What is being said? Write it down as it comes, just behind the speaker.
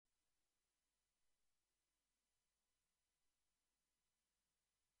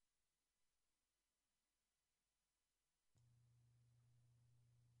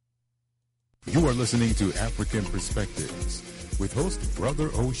You are listening to African Perspectives with host Brother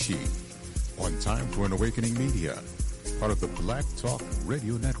Oshi on Time for an Awakening Media, part of the Black Talk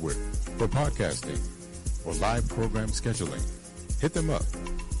Radio Network. For podcasting or live program scheduling, hit them up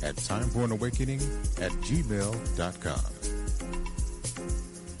at timeforanawakening@gmail.com.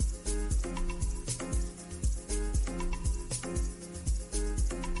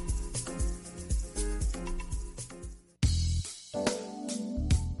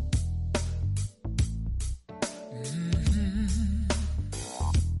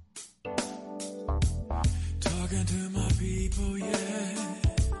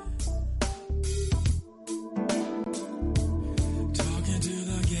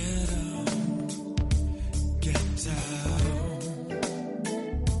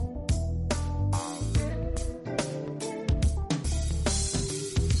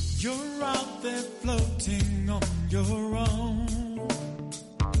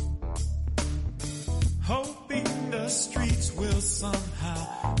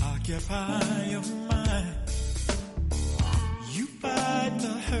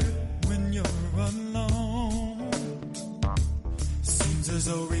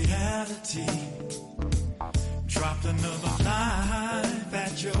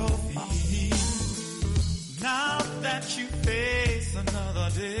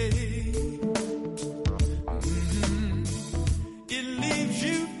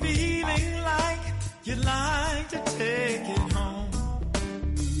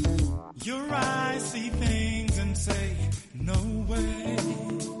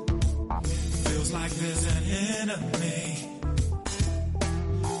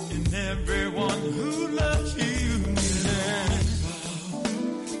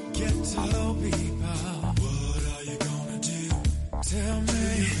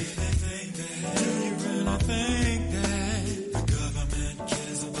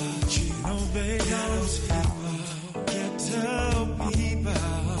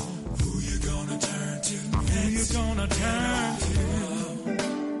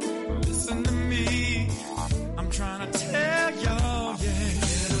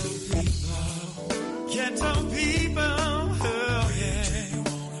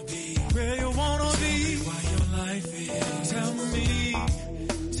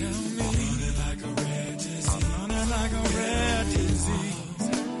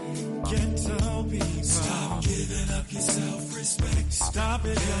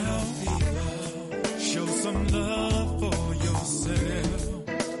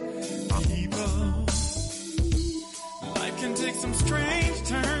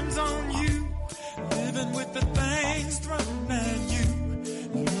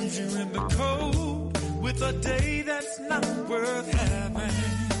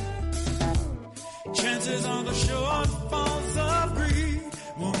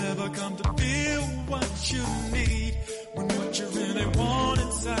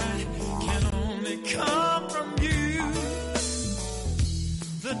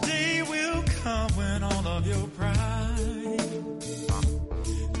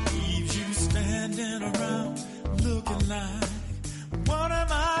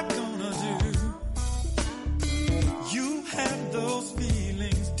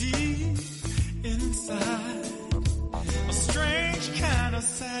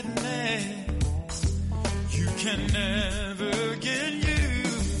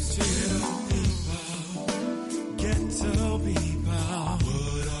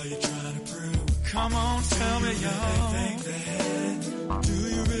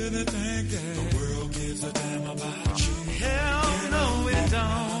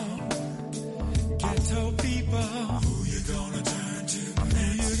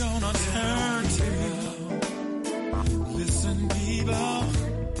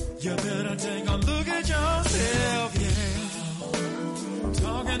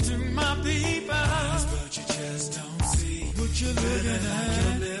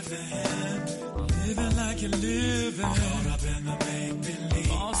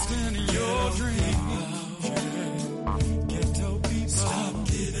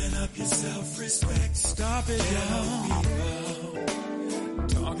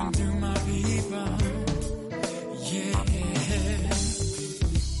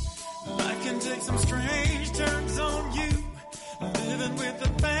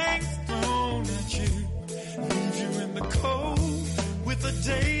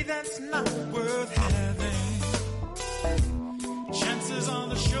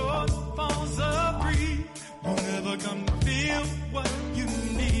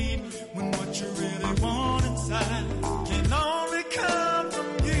 Can only come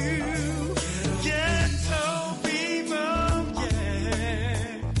from you. Ghetto people.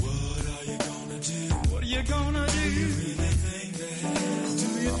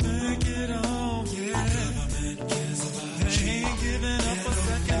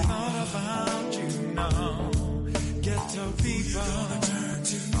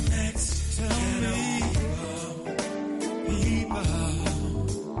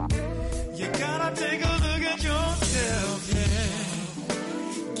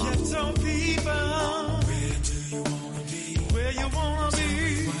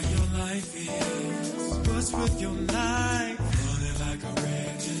 What's with your life? Running like a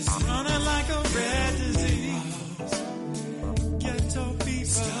red disease. Running like a red disease. Ghetto people.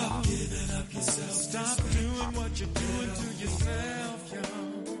 Stop giving up yourself. Stop doing what you're doing to yourself, yo.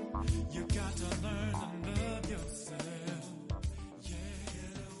 You got to learn to love yourself.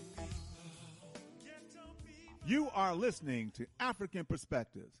 Ghetto people. You are listening to African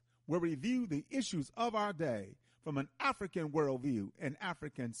Perspectives, where we review the issues of our day from an African worldview and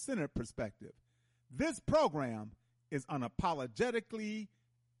African-centered perspective. This program is unapologetically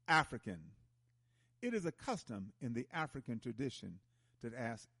African. It is a custom in the African tradition to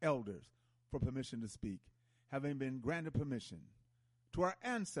ask elders for permission to speak, having been granted permission. To our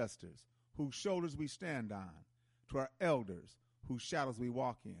ancestors, whose shoulders we stand on, to our elders, whose shadows we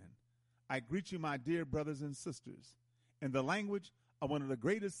walk in, I greet you, my dear brothers and sisters, in the language of one of the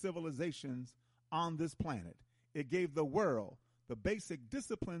greatest civilizations on this planet. It gave the world the basic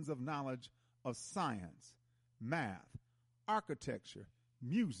disciplines of knowledge of science, math, architecture,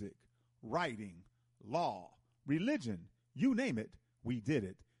 music, writing, law, religion, you name it, we did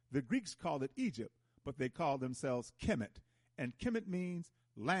it. The Greeks called it Egypt, but they called themselves Kemet, and Kemet means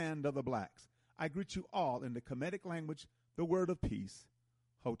land of the blacks. I greet you all in the Kemetic language, the word of peace,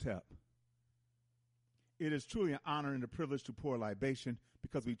 Hotep. It is truly an honor and a privilege to pour libation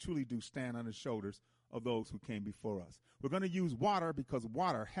because we truly do stand on the shoulders of those who came before us. We're going to use water because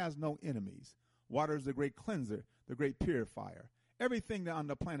water has no enemies. Water is the great cleanser, the great purifier. Everything on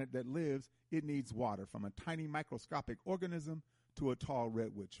the planet that lives, it needs water, from a tiny microscopic organism to a tall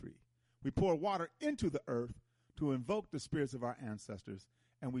redwood tree. We pour water into the earth to invoke the spirits of our ancestors,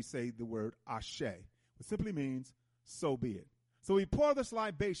 and we say the word Ashe, which simply means, so be it. So we pour this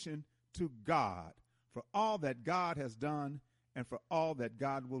libation to God for all that God has done and for all that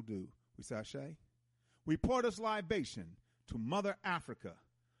God will do. We say Ashe. We pour this libation to Mother Africa,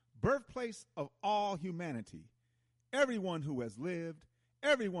 birthplace of all humanity, everyone who has lived,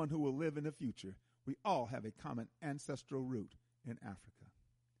 everyone who will live in the future. We all have a common ancestral root in Africa.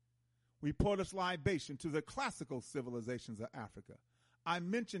 We pour this libation to the classical civilizations of Africa. I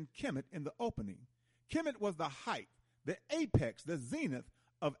mentioned Kemet in the opening. Kemet was the height, the apex, the zenith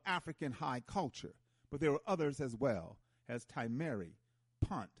of African high culture. But there were others as well, as Timeri,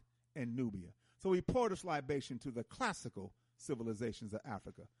 Punt, and Nubia. So we pour this libation to the classical civilizations of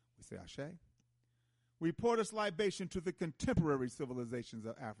Africa. We say Ashe. We pour this libation to the contemporary civilizations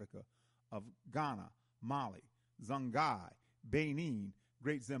of Africa, of Ghana, Mali, Songhai, Benin,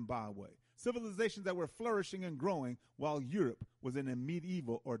 Great Zimbabwe. Civilizations that were flourishing and growing while Europe was in a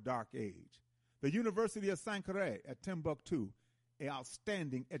medieval or dark age. The University of Sankore at Timbuktu, an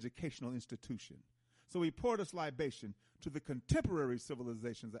outstanding educational institution. So we pour this libation to the contemporary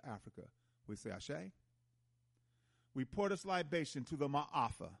civilizations of Africa. We say Ashe. We pour this libation to the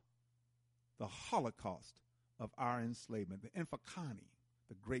Ma'afa, the Holocaust of our enslavement, the Infakani,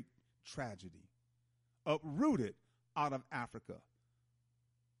 the great tragedy, uprooted out of Africa.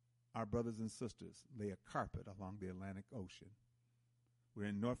 Our brothers and sisters lay a carpet along the Atlantic Ocean. We're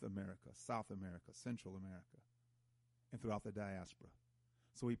in North America, South America, Central America, and throughout the diaspora.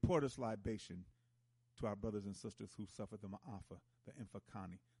 So we pour this libation to our brothers and sisters who suffered the Ma'afa, the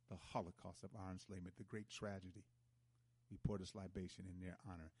Infakani, the Holocaust of our enslavement, the great tragedy. We pour this libation in their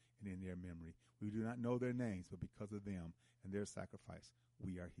honor and in their memory. We do not know their names, but because of them and their sacrifice,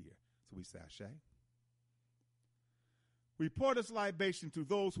 we are here. So we say Ashe. We pour this libation to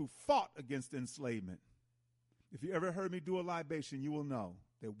those who fought against enslavement. If you ever heard me do a libation, you will know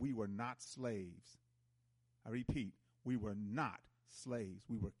that we were not slaves. I repeat, we were not slaves.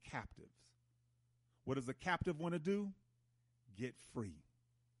 We were captives. What does a captive want to do? Get free.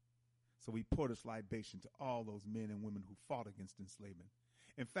 So we pour this libation to all those men and women who fought against enslavement.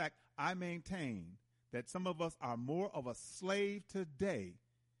 In fact, I maintain that some of us are more of a slave today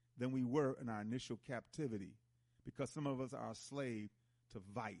than we were in our initial captivity, because some of us are a slave to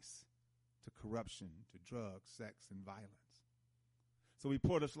vice, to corruption, to drugs, sex, and violence. So we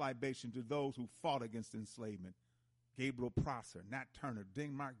pour this libation to those who fought against enslavement. Gabriel Prosser, Nat Turner,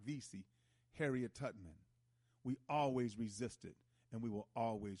 Denmark Vesey, Harriet Tubman. We always resisted, and we will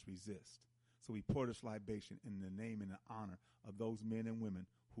always resist. So we pour this libation in the name and the honor of those men and women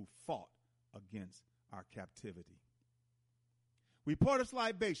who fought against our captivity. We pour this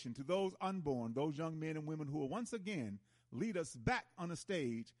libation to those unborn, those young men and women who will once again lead us back on the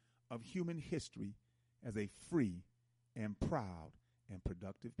stage of human history as a free and proud and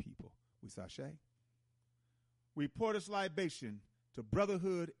productive people. We say Ashe. We pour this libation to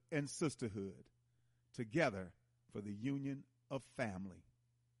brotherhood and sisterhood, together for the union of family.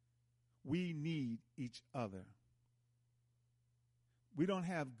 We need each other. we don't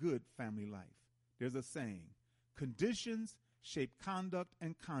have good family life. There's a saying, conditions shape conduct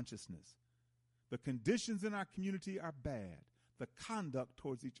and consciousness. The conditions in our community are bad. The conduct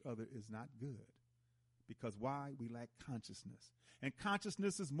towards each other is not good. Because why? We lack consciousness. And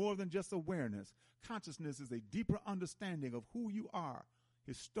consciousness is more than just awareness. Consciousness is a deeper understanding of who you are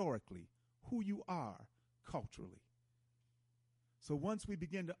historically, who you are culturally. So once we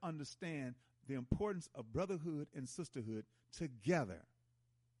begin to understand the importance of brotherhood and sisterhood together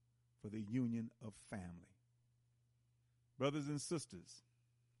for the union of family. Brothers and sisters,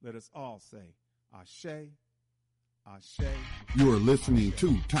 let us all say, Ashe, Ashe. You are listening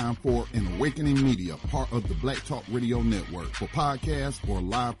to Time for an Awakening Media, part of the Black Talk Radio Network. For podcasts or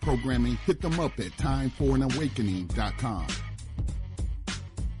live programming, hit them up at timeforanawakening.com.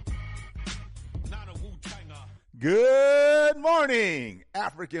 Good morning,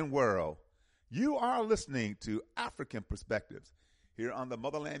 African world. You are listening to African Perspectives here on the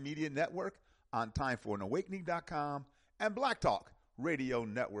Motherland Media Network, on timeforanawakening.com, and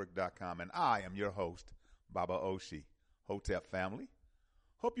BlackTalkRadioNetwork.com. And I am your host, Baba Oshi. Hotep family,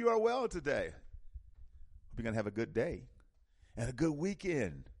 hope you are well today. Hope you're going to have a good day and a good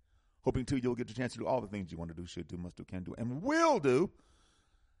weekend. Hoping, too, you'll get the chance to do all the things you want to do, should do, must do, can do, and will do.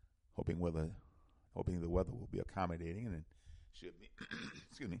 Hoping the weather will be accommodating, and it should be,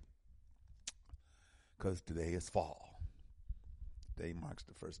 excuse me, because today is fall. Today marks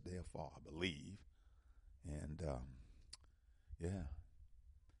the first day of fall, I believe. And, yeah,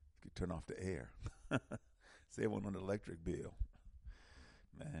 you could turn off the air. Save one on the electric bill.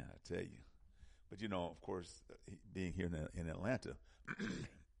 Man, I tell you. But, you know, of course, being here in Atlanta,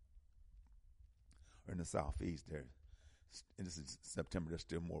 or in the southeast there, and this is September, there's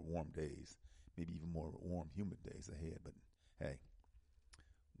still more warm days, maybe even more warm, humid days ahead. But, hey,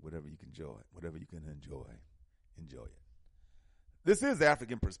 whatever you can enjoy, enjoy it. This is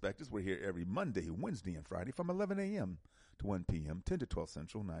African Perspectives. We're here every Monday, Wednesday, and Friday from 11 a.m. to 1 p.m., 10 to 12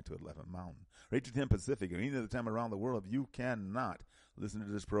 Central, 9 to 11 Mountain, 8 to 10 Pacific, and any other time around the world. If you cannot listen to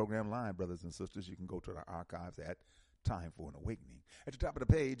this program live, brothers and sisters, you can go to our archives at Time for an Awakening. At the top of the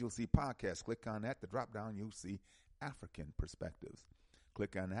page, you'll see podcasts. Click on that. The drop down, you'll see African Perspectives.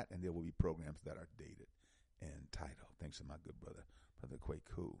 Click on that, and there will be programs that are dated and titled. Thanks to my good brother, Brother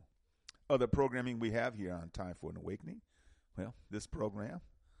Kwaku. Other programming we have here on Time for an Awakening. Well, this program,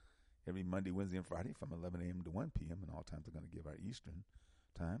 every Monday, Wednesday, and Friday from 11 a.m. to 1 p.m. and all times are going to give our Eastern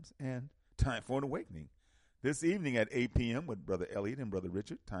times. And Time for an Awakening. This evening at 8 p.m. with Brother Elliot and Brother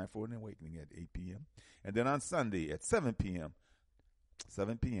Richard. Time for an Awakening at 8 p.m. And then on Sunday at 7 p.m.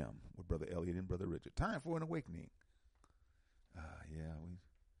 with Brother Elliot and Brother Richard. Time for an Awakening. Yeah,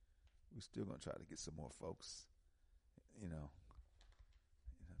 we're still going to try to get some more folks. You know,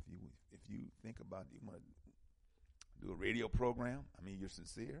 if you think about it, you want to do a radio program, I mean, you're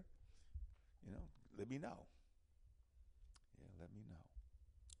sincere, you know, let me know. Yeah, let me know.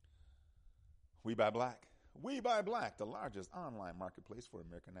 We Buy Black. We Buy Black, the largest online marketplace for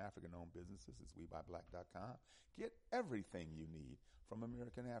American African-owned businesses, is WeBuyBlack.com. Get everything you need from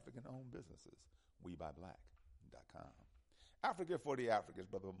American African-owned businesses. WeBuyBlack.com. Africa for the Africans.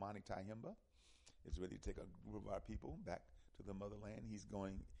 Brother Amani Tayimba is ready to take a group of our people back to the motherland. He's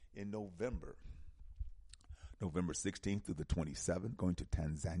going in November 16th through the 27th, going to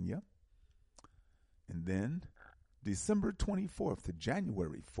Tanzania. And then December 24th to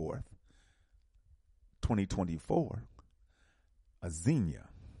January 4th, 2024, Azania.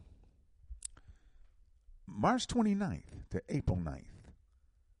 March 29th to April 9th,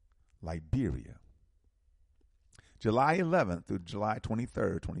 Liberia. July 11th through July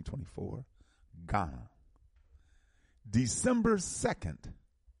 23rd, 2024, Ghana.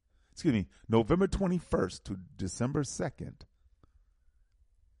 November 21st to December 2nd,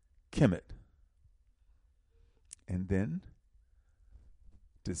 Kemet. And then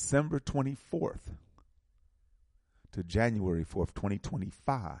December 24th to January 4th,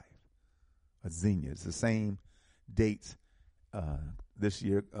 2025, Azania. It's the same dates this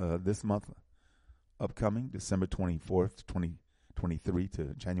year, this month upcoming, December 24th, 2023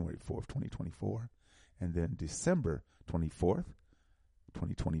 to January 4th, 2024. And then December 24th,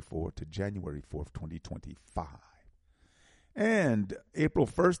 2024 to January 4th, 2025. And April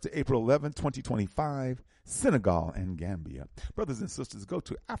 1st to April 11th, 2025, Senegal and Gambia. Brothers and sisters, go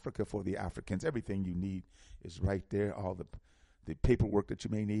to Africa for the Africans. Everything you need is right there. All the paperwork that you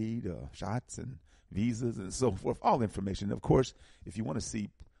may need, shots and visas and so forth, all information. Of course, if you want to see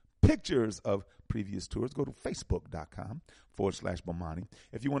pictures of previous tours, go to facebook.com/Bomani.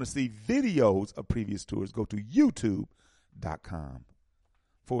 If you want to see videos of previous tours, go to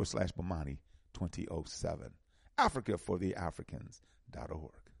youtube.com/Bomani 2007.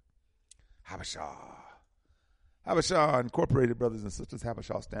 AfricaForTheAfricans.org. Habesha Incorporated, brothers and sisters.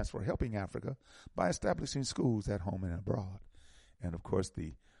 Habesha stands for Helping Africa by establishing schools at home and abroad. And, of course,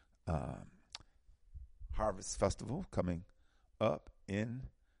 the Harvest Festival coming up in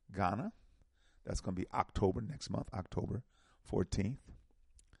Ghana. That's going to be October next month, October 14th.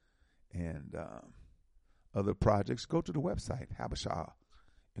 And other projects, go to the website,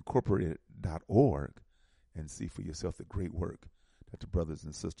 HabeshaIncorporated.org, and see for yourself the great work that the brothers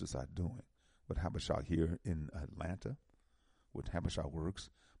and sisters are doing with Habesha here in Atlanta, with Habesha Works,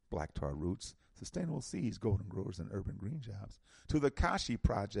 Black Tar Roots, Sustainable Seeds, Golden Growers, and Urban Green Jobs, to the Kashi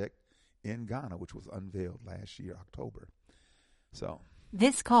Project in Ghana, which was unveiled last year, October. So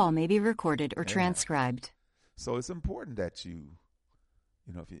this call may be recorded or transcribed. So it's important that you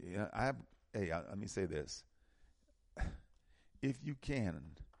know, if you, let me say this. If you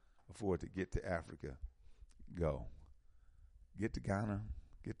can afford to get to Africa, go. Get to Ghana,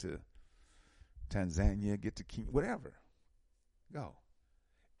 get to Tanzania, get to Kenya, whatever. Go.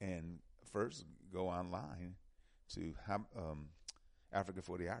 And first go online to Africa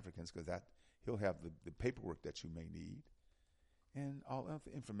for the Africans, because that he'll have the paperwork that you may need and all of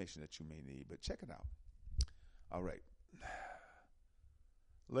the information that you may need. But check it out. All right.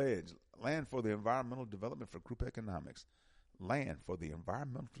 Land for the Environmental Development for Group Economics. Land for the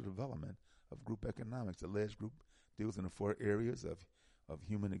Environmental Development of Group Economics. The LEDGE group deals in the 4 areas of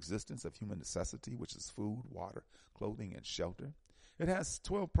human existence, of human necessity, which is food, water, clothing, and shelter. It has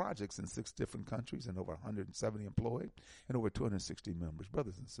 12 projects in 6 different countries and over 170 employed and over 260 members.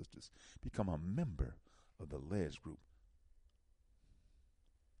 Brothers and sisters, become a member of the LEDGE group.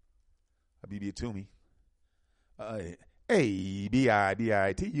 Habibi Atumi.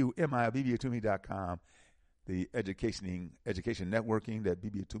 ABIBITUMI.BBAtumi.com. The education networking that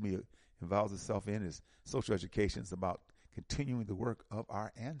Bibi Atumi involves itself in is social education. It's about continuing the work of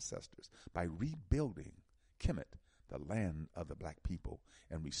our ancestors by rebuilding Kemet, the land of the black people,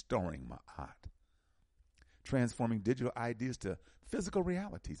 and restoring Ma'at. Transforming digital ideas to physical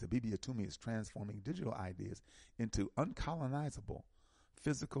realities. The Bibi Atumi is transforming digital ideas into uncolonizable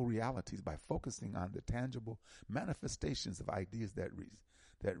physical realities by focusing on the tangible manifestations of ideas that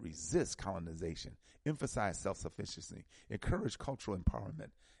resist colonization, emphasize self-sufficiency, encourage cultural empowerment,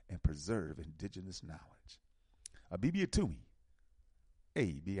 and preserve indigenous knowledge. Bibi Atumi,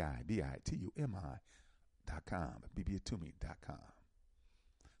 ABIBITUMI.com, BibiAtumi.com.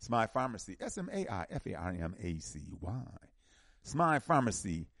 Smile Pharmacy, SMAIFARMACY,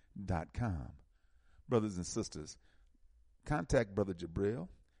 SmilePharmacy.com. Brothers and sisters, contact Brother Jabril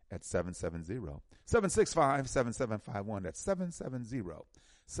at 770-765-7751. That's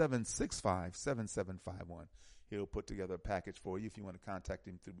 770-765-7751. He'll put together a package for you. If you want to contact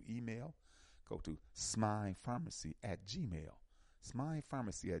him through email, go to smilepharmacy@gmail.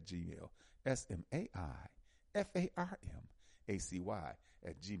 Smilepharmacy@gmail.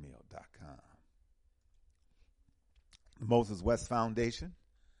 SMAIFARMACY@gmail.com. The Moses West Foundation.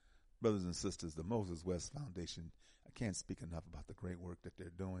 Brothers and sisters, the Moses West Foundation, I can't speak enough about the great work that they're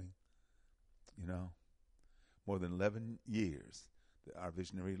doing. You know, more than 11 years, our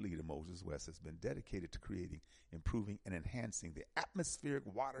visionary leader, Moses West, has been dedicated to creating, improving, and enhancing the atmospheric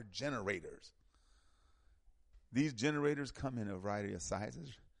water generators. These generators come in a variety of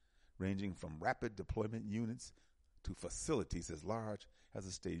sizes, ranging from rapid deployment units to facilities as large as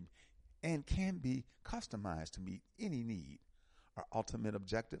a stadium, and can be customized to meet any need. Our ultimate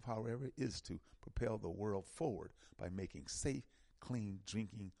objective, however, is to propel the world forward by making safe, clean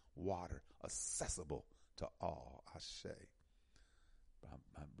drinking water accessible to all. Ashe.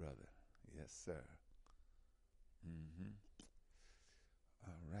 My brother. Yes, sir.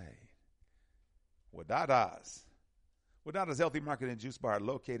 All right. Wadada's Healthy Market and Juice Bar,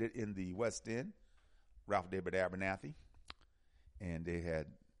 located in the West End, Ralph David Abernathy. And they had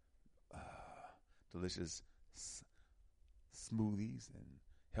delicious smoothies and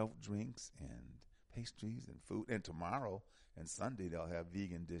health drinks and pastries and food. And tomorrow and Sunday, they'll have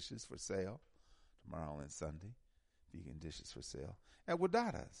vegan dishes for sale. Tomorrow and Sunday, vegan dishes for sale at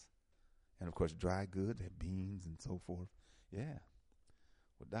Wadada's. And, of course, dry goods, they have beans and so forth. Yeah.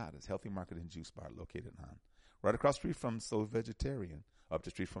 Wadada's Healthy Market and Juice Bar, located on right across the street from So Vegetarian, up the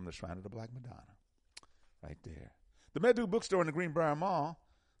street from the Shrine of the Black Madonna. Right there. The Medu Bookstore in the Greenbrier Mall.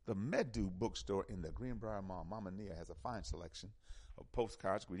 The Medu Bookstore in the Greenbrier Mall. Mama Nia has a fine selection of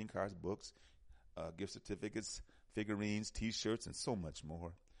postcards, greeting cards, books, gift certificates, figurines, T-shirts, and so much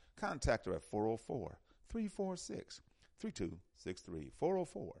more. Contact her at 404-346-3263.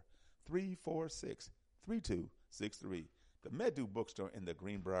 404-346-3263. The Medu Bookstore in the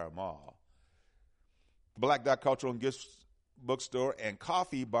Greenbrier Mall. Black Dot Cultural and Gifts Bookstore and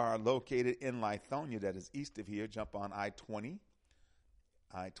Coffee Bar located in Lithonia, that is east of here. Jump on I-20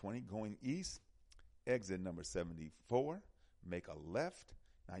 going east, exit number 74, make a left.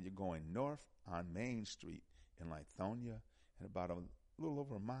 Now you're going north on Main Street in Lithonia, and about a little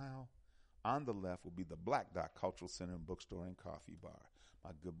over a mile on the left will be the Black Dot Cultural Center and Bookstore and Coffee Bar.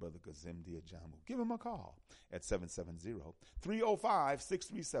 My good brother Kazim Diajamu. Give him a call at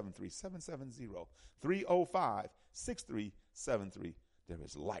 770-305-6373, 770-305-6373. There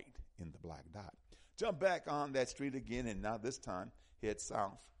is light in the Black Dot. Jump back on that street again, and now this time head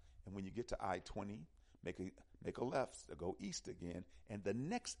south. And when you get to I-20, make a left to go east again. And the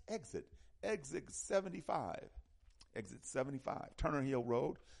next exit 75. Exit 75, Turner Hill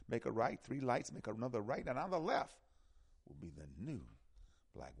Road, make a right, 3 lights, make another right. And on the left will be the new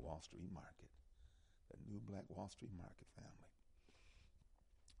Black Wall Street Market. The new Black Wall Street Market, family.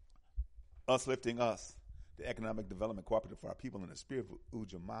 Us Lifting Us, the economic development cooperative for our people in the spirit of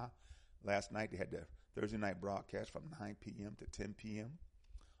Ujamaa. Last night they had their Thursday night broadcast from 9 p.m. to 10 p.m.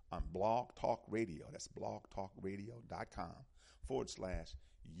 on Blog Talk Radio. That's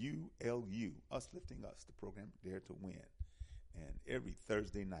blogtalkradio.com/ULU. Us Lifting Us, the program Dare to Win. And every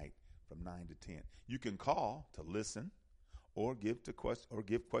Thursday night from 9 to 10. You can call to listen or give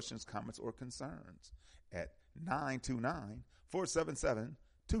questions, comments, or concerns at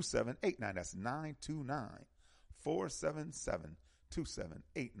 929-477-2789. That's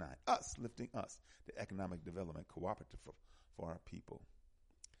 929-477-2789. Us Lifting Us, the economic development cooperative for our people.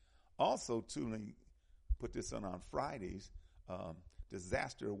 Also, too, let me put this on Fridays,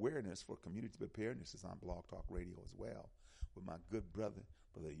 disaster awareness for community preparedness is on Blog Talk Radio as well with my good brother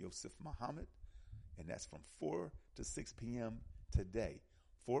Yosef Muhammad, and that's from 4 to 6 p.m. today,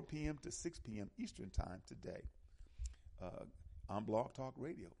 4 p.m. to 6 p.m. Eastern Time today on Blog Talk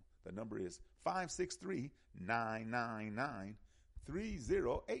Radio. The number is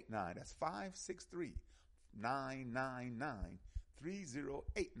 563-999-3089. That's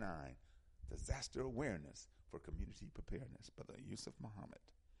 563-999-3089. Disaster awareness for community preparedness. Brother Yusuf Muhammad.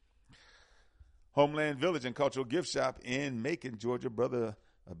 Homeland Village and Cultural Gift Shop in Macon, Georgia. Brother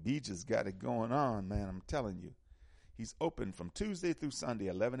Abijah's got it going on, man. I'm telling you. He's open from Tuesday through Sunday,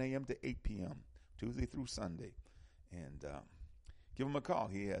 11 a.m. to 8 p.m. Tuesday through Sunday. And give him a call.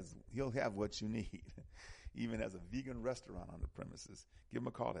 He'll have what you need. Even has a vegan restaurant on the premises. Give him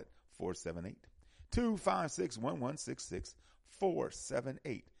a call at 478-256-1166,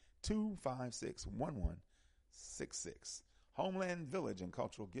 478-256-1166. Homeland Village and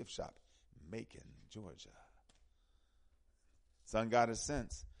Cultural Gift Shop, Macon, Georgia. Sun Goddess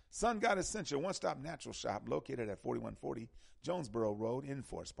Scents. Sun Goddess Scents, your one-stop natural shop located at 4140 Jonesboro Road in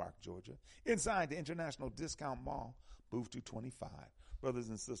Forest Park, Georgia, inside the International Discount Mall, booth 225. Brothers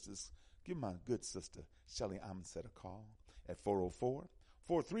and sisters, give my good sister, Shelly Amundset, a call at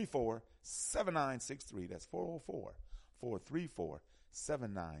 404-434-7963. That's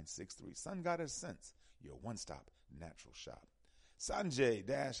 404-434-7963. Sun Goddess Scents, your one-stop natural shop.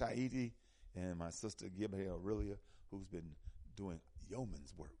 Sanjay-Haiti and my sister Gibeah Aurelia, who's been doing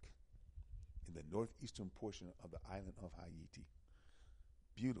yeoman's work in the northeastern portion of the island of Haiti.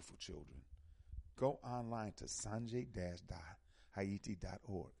 Beautiful children. Go online to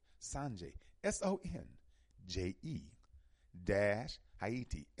sanjay-haiti.org. Sanjay, S-O-N-J-E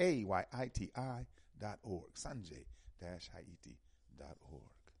Haiti, AYITI.org. Sanjay-Haiti.org.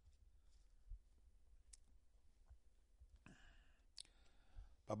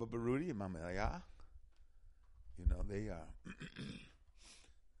 Baba Barudi and Mama Yaya, you know, they are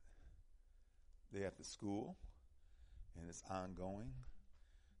they're at the school, and it's ongoing.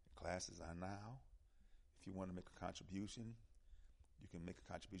 The classes are now. If you want to make a contribution, you can make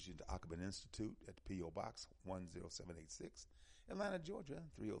a contribution to Akaban Institute at the P.O. Box 10786, Atlanta, Georgia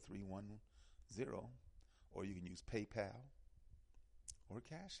 30310, or you can use PayPal or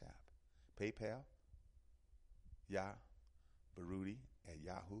Cash App. PayPal, Barudi at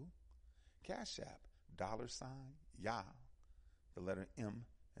Yahoo. Cash App, $, Yah, the letter M,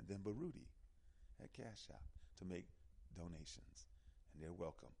 and then Barudi at Cash App to make donations. And they're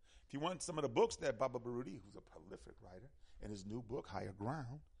welcome. If you want some of the books that Baba Barudi, who's a prolific writer, and his new book, Higher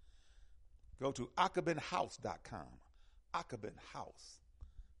Ground, go to akabanhouse.com.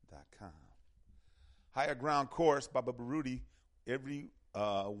 akabanhouse.com. Higher Ground course, Baba Barudi, every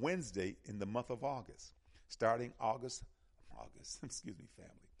Wednesday in the month of August. Starting August, excuse me,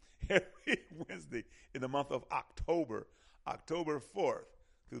 family. Every Wednesday in the month of October 4th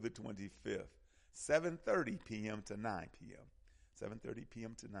through the 25th, 7:30 p.m. to 9 p.m. 7:30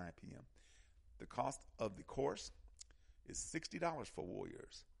 p.m. to 9 p.m. The cost of the course is $60 for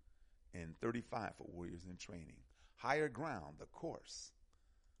warriors, and $35 for Warriors in Training. Higher Ground, the course.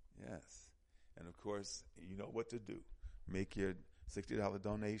 Yes. And, of course, you know what to do. Make your $60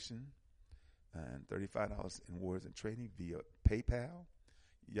 donation and $35 in Warriors in Training via PayPal,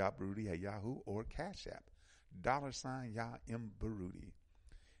 Ya Baruti at Yahoo, or Cash App, $ Ya M Baruti.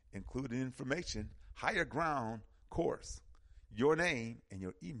 Including information, Higher Ground course, your name and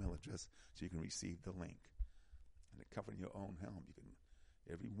your email address so you can receive the link. And the comfort in your own home, you can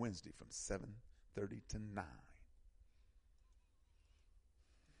every Wednesday from 7:30 to 9.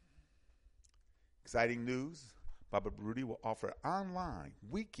 Exciting news. Baba Baruti will offer online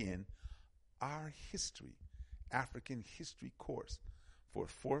weekend Our History, African History course for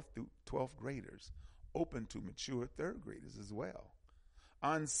 4th through 12th graders, open to mature 3rd graders as well.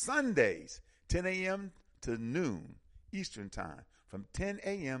 On Sundays, 10 a.m. to noon Eastern Time, from 10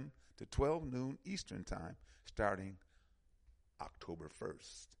 a.m. to 12 noon Eastern Time, starting October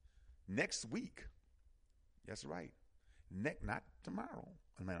 1st. Next week, that's right, not tomorrow,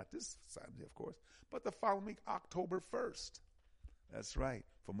 not this Sunday, of course, but the following week, October 1st. That's right.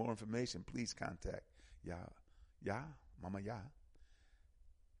 For more information, please contact Mama Ya.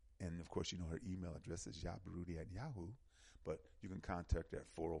 And, of course, you know her email address is yabaruti@yahoo, but you can contact her at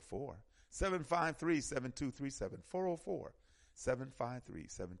 404-753-7237,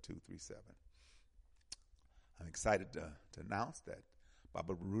 404-753-7237. I'm excited to announce that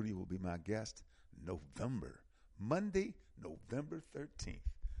Baba Baruti will be my guest Monday, November 13th.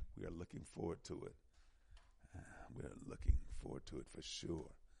 We are looking forward to it. We're looking forward to it for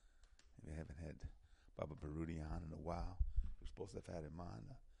sure. We haven't had Baba Baruti on in a while. We're supposed to have had him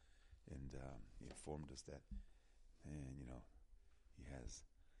on, and he informed us that, and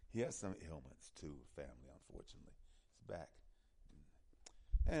he has some ailments too, family, unfortunately. He's back.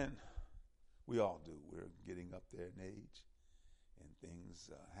 And we all do. We're getting up there in age, and things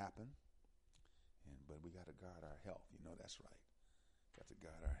happen. But we got to guard our health. You know that's right. Got to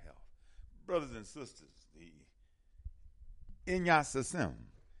guard our health. Brothers and sisters, the Inyasasem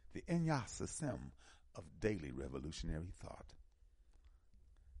of daily revolutionary thought.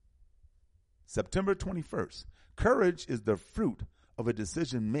 September 21st. Courage is the fruit of a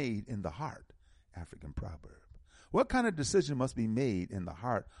decision made in the heart. African proverb. What kind of decision must be made in the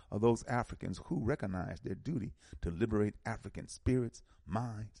heart of those Africans who recognize their duty to liberate African spirits,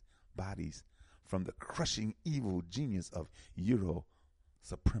 minds, bodies from the crushing evil genius of Euro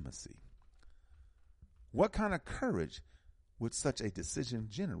supremacy? What kind of courage would such a decision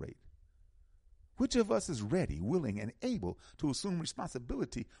generate? Which of us is ready, willing, and able to assume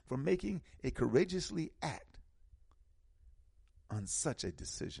responsibility for making a courageously act on such a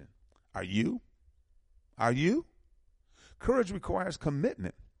decision? Are you? Are you? Courage requires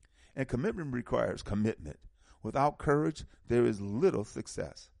commitment, and commitment requires commitment. Without courage, there is little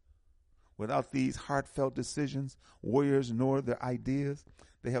success. Without these heartfelt decisions, warriors nor their ideas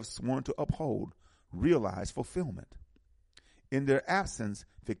they have sworn to uphold realize fulfillment. In their absence,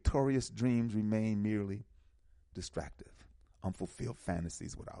 victorious dreams remain merely distractive, unfulfilled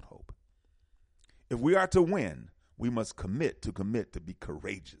fantasies without hope. If we are to win, we must commit to be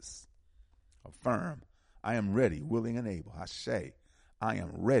courageous. Affirm, I am ready, willing, and able. Ashe, I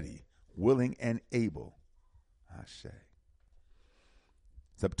am ready, willing, and able. Ashe.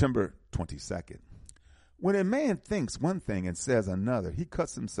 September 22nd. When a man thinks one thing and says another, he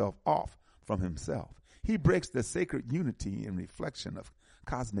cuts himself off from himself. He breaks the sacred unity and reflection of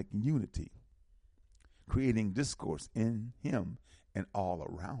cosmic unity, creating discourse in him and all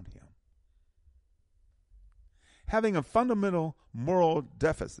around him. Having a fundamental moral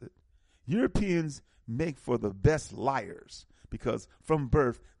deficit, Europeans make for the best liars because from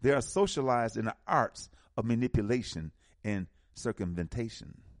birth they are socialized in the arts of manipulation and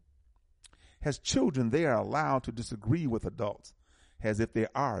circumvention. As children, they are allowed to disagree with adults as if they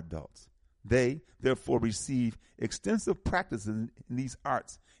are adults. They, therefore, receive extensive practice in these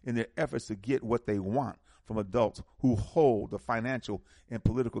arts in their efforts to get what they want from adults who hold the financial and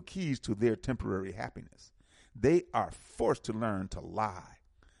political keys to their temporary happiness. They are forced to learn to lie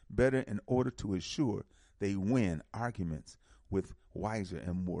better in order to ensure they win arguments with wiser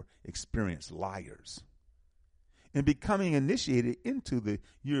and more experienced liars. In becoming initiated into the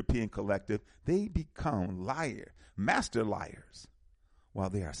European collective, they become master liars, while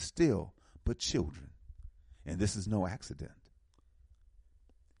they are still but children. And this is no accident.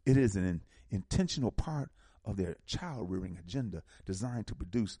 It is an intentional part of their child-rearing agenda designed to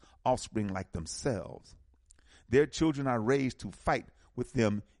produce offspring like themselves. Their children are raised to fight with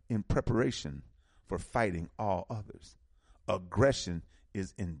them in preparation for fighting all others. Aggression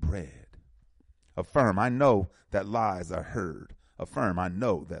is inbred. Affirm, I know that lies are heard. Affirm, I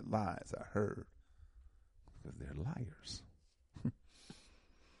know that lies are heard because they're liars.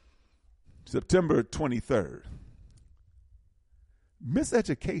 September 23rd.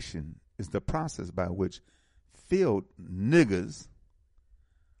 Miseducation is the process by which field niggers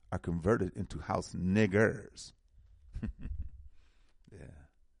are converted into house niggers. Yeah.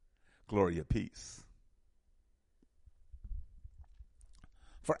 Gloria, peace.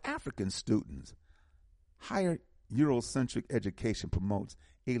 For African students, higher Eurocentric education promotes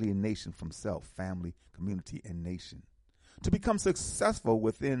alienation from self, family, community, and nation. To become successful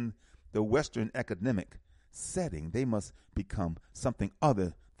within the Western academic setting, they must become something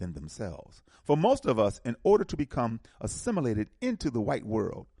other than themselves. For most of us, in order to become assimilated into the white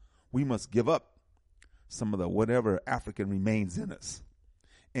world, we must give up some of the whatever African remains in us.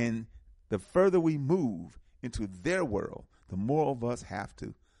 And the further we move into their world, the more of us have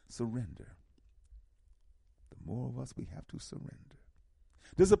to surrender. The more of us we have to surrender.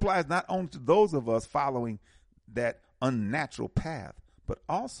 This applies not only to those of us following that unnatural path, but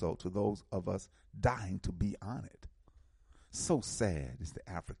also to those of us dying to be on it. So sad is the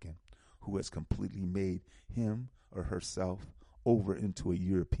African who has completely made him or herself over into a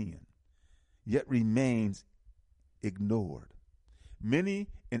European, yet remains ignored. Many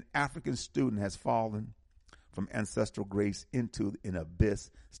an African student has fallen from ancestral grace into an abyss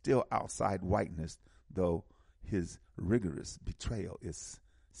still outside whiteness, though his rigorous betrayal is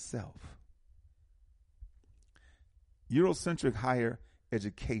self. Eurocentric higher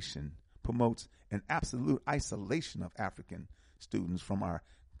education promotes an absolute isolation of African students from our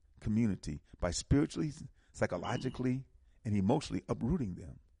community by spiritually, psychologically, and emotionally uprooting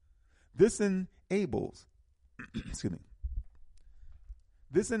them. This enables,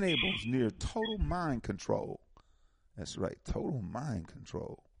 this enables near total mind control. That's right, total mind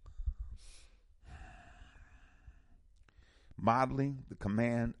control. Modeling the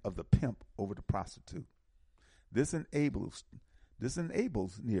command of the pimp over the prostitute. This enables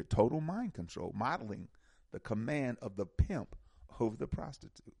near total mind control, modeling the command of the pimp over the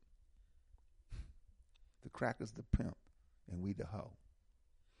prostitute. The cracker's the pimp, and we the hoe.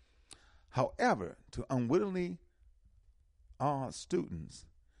 However, to unwittingly students,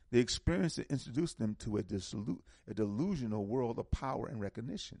 the experience to introduce them to a delusional world of power and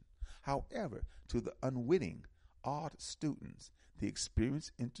recognition. However, to the unwitting, odd students, the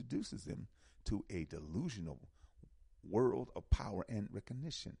experience introduces them to a delusional world of power and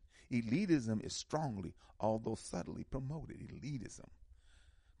recognition. Elitism is strongly, although subtly, promoted. Elitism.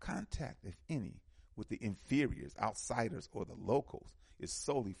 Contact, if any, with the inferiors, outsiders, or the locals is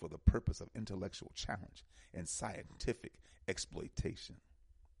solely for the purpose of intellectual challenge and scientific exploitation.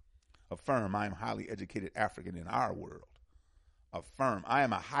 Affirm, I am highly educated African in our world. Affirm, I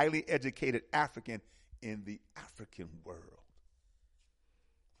am a highly educated African in the African world.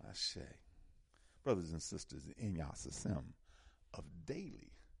 I say, brothers and sisters, in your system of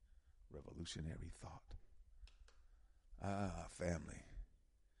daily revolutionary thought. Family,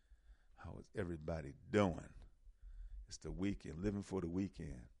 how is everybody doing? It's the weekend, living for the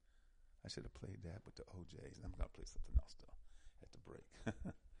weekend. I should have played that with the OJs. I'm going to play something else, though, at the break.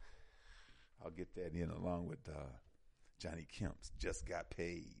 I'll get that in along with Johnny Kemp's Just Got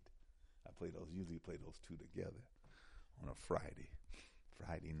Paid. I usually play those two together on a Friday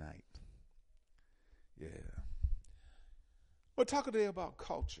night. Yeah. We're talking today about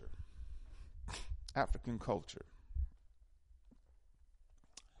culture, African culture.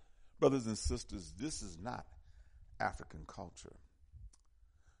 Brothers and sisters, this is not African culture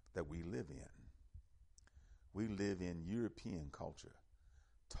that we live in. We live in European culture,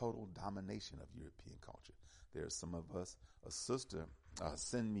 total domination of European culture. There's some of us, a sister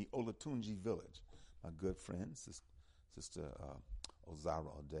send me Olatunji Village, my good friend, Sister Ozara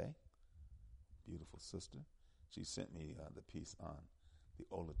Ode, beautiful sister. She sent me the piece on the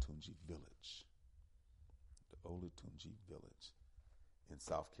Olatunji Village. The Olatunji Village in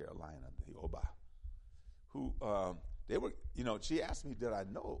South Carolina, the Oba, who they were, she asked me, did I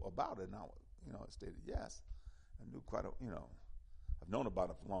know about it? And I, stated yes. I knew I've known about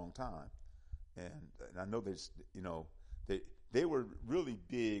it for a long time. And I know there's, they were really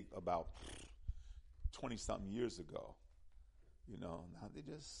big about 20-something years ago. Now they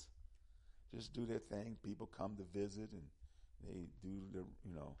just do their thing. People come to visit and they do the,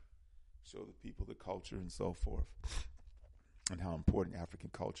 show the people the culture and so forth and how important African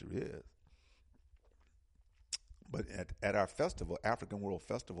culture is. But at our festival, African World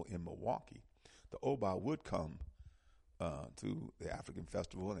Festival in Milwaukee, the Oba would come to the African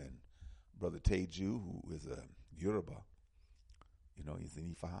festival, and Brother Teju, who is a Yoruba, he's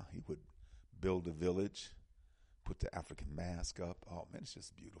an Ifa, he would build a village, put the African mask up. Oh man, it's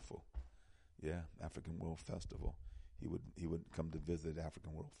just beautiful. Yeah, African World Festival. He would come to visit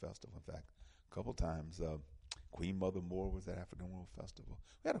African World Festival. In fact, a couple times, Queen Mother Moore was at African World Festival.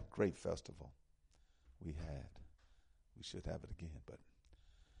 We had a great festival. We should have it again, but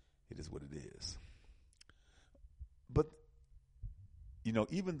it is what it is. But, you know,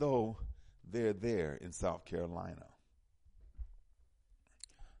 even though they're there in South Carolina,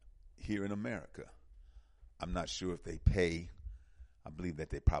 here in America, I'm not sure if they pay. I believe that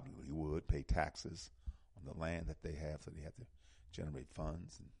they probably would pay taxes on the land that they have, so they have to generate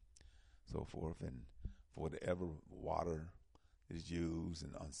funds and so forth, and for whatever water is used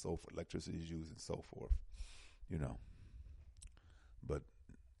and so forth, electricity is used and so forth, you know. But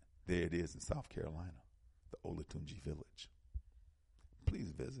there it is in South Carolina, the Olatunji Village. Please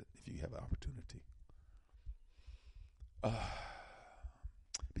visit if you have an opportunity.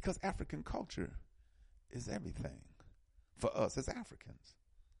 Because African culture is everything for us as Africans.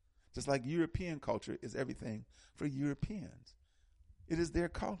 Just like European culture is everything for Europeans. It is their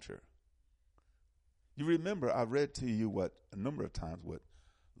culture. You remember I read to you a number of times what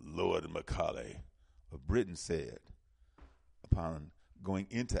Lord Macaulay of Britain said upon going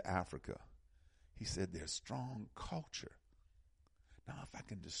into Africa. He said there's strong culture. Now if I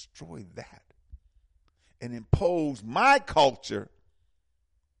can destroy that and impose my culture,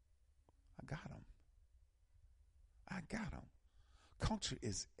 I got him. I got him. Culture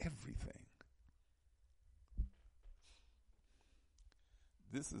is everything.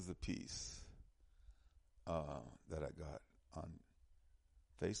 This is a piece that I got on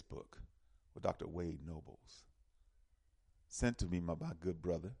Facebook with Dr. Wade Nobles. Sent to me by my good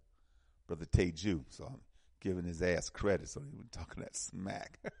brother, Brother Teju. So I'm giving his ass credit, so he was talking that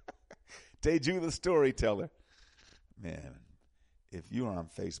smack. Teju the storyteller. Man, if you're on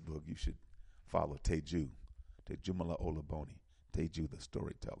Facebook, you should follow Teju. Tejumala Olaboni. Teju the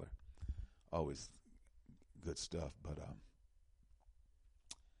storyteller. Always good stuff, but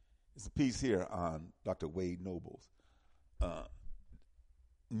it's a piece here on Dr. Wade Nobles.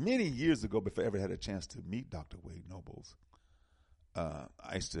 Many years ago, before I ever had a chance to meet Dr. Wade Nobles,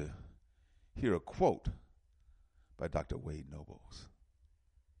 I used to hear a quote by Dr. Wade Nobles,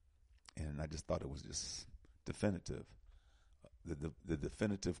 and I just thought it was just definitive. The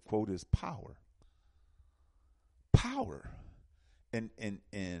definitive quote is power. Power. And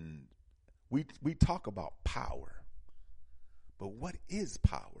we talk about power, but what is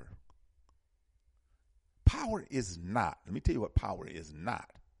power? Power is not. Let me tell you what power is not.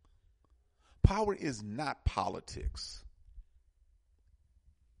 Power is not politics.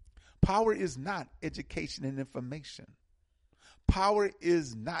 Power is not education and information. Power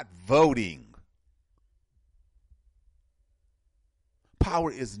is not voting.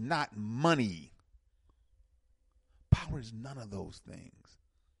 Power is not money. Power is none of those things.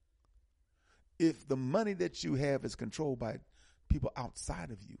 If the money that you have is controlled by people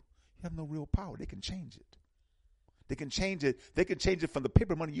outside of you, you have no real power. They can change it. They can change it. They can change it from the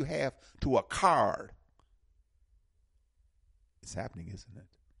paper money you have to a card. It's happening, isn't it?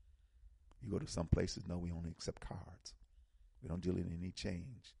 You go to some places, no, we only accept cards. We don't deal in any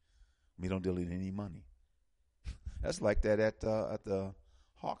change. We don't deal in any money. That's like that at the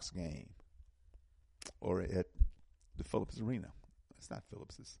Hawks game or at the Phillips Arena. It's not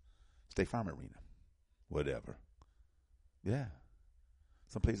Phillips, it's State Farm Arena. Whatever. Yeah.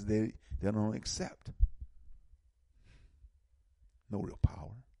 Some places they don't accept. No real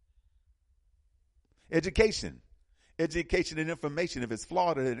power. Education and information, if it's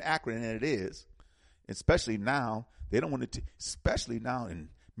flawed and inaccurate, and it is, especially now, they don't want to, especially now in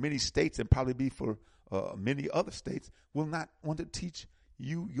many states and probably be for many other states, will not want to teach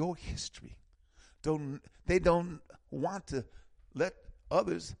you your history. They don't want to let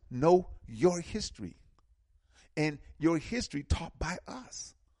others know your history. And your history taught by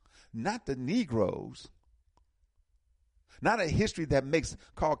us, not the Negroes, not a history that makes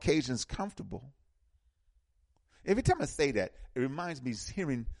Caucasians comfortable. Every time I say that, it reminds me of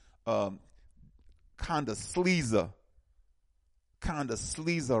hearing Condoleezza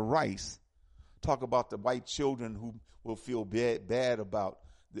Rice talk about the white children who will feel bad about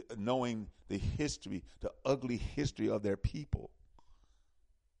knowing the history, the ugly history of their people,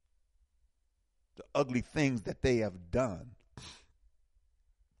 the ugly things that they have done.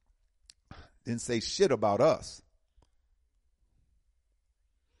 Didn't say shit about us.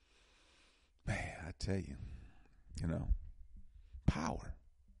 Man, I tell you, power.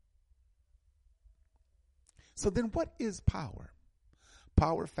 So then what is power?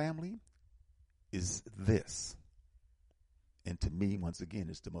 Power, family, is this. And to me, once again,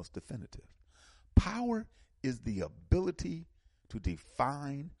 it's the most definitive. Power is the ability to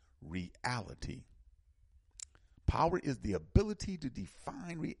define reality. Power is the ability to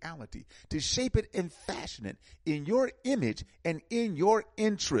define reality, to shape it and fashion it in your image and in your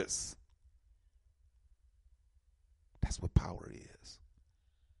interests. That's what power is.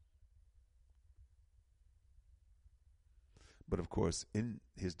 But of course, in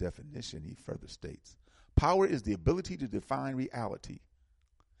his definition, he further states, power is the ability to define reality,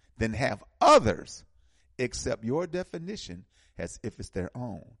 then have others accept your definition as if it's their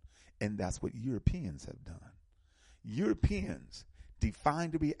own. And that's what Europeans have done. Europeans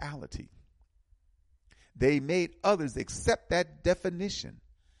defined the reality. They made others accept that definition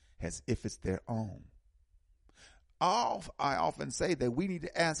as if it's their own. I often say that we need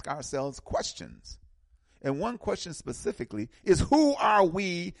to ask ourselves questions. And one question specifically is, who are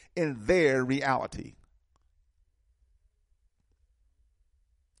we in their reality?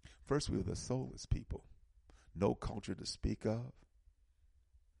 First, we were the soulless people. No culture to speak of.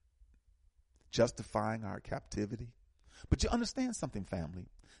 Justifying our captivity. But you understand something, family.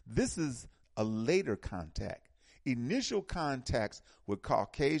 This is a later contact. Initial contacts with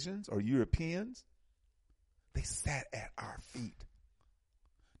Caucasians or Europeans, they sat at our feet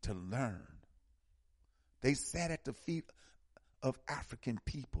to learn. They sat at the feet of African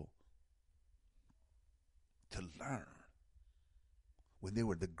people to learn. When they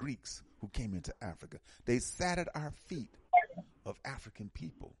were the Greeks who came into Africa, they sat at our feet of African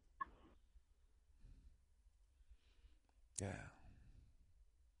people. Yeah.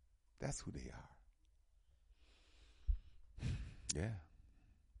 That's who they are. Yeah.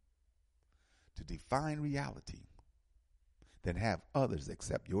 To define reality, then have others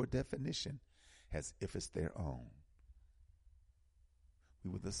accept your definition as if it's their own. We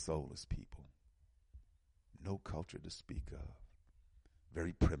were the soulless people. No culture to speak of.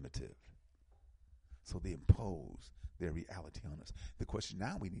 Very primitive. So they impose their reality on us. The question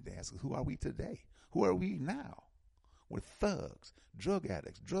now we need to ask is, who are we today? Who are we now? We're thugs, drug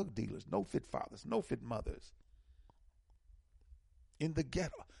addicts, drug dealers, no fit fathers, no fit mothers. In the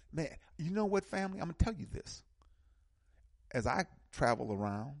ghetto. Man, you know what, family? I'm going to tell you this. As I travel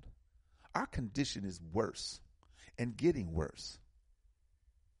around, our condition is worse and getting worse.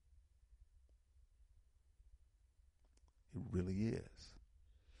 It really is.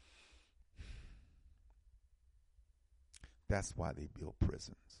 That's why they build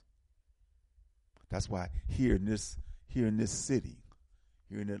prisons. That's why here in this city,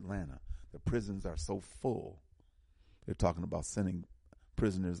 here in Atlanta, the prisons are so full. They're talking about sending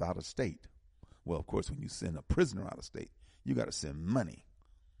prisoners out of state. Well, of course, when you send a prisoner out of state, you got to send money.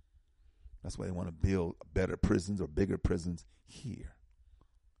 That's why they want to build better prisons or bigger prisons here.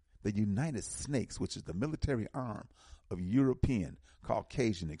 The United Snakes, which is the military arm of European,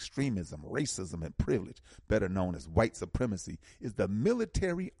 Caucasian extremism, racism, and privilege, better known as white supremacy, is the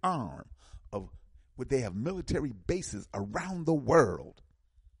military arm of what they have military bases around the world.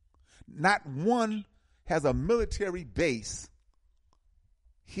 Not one has a military base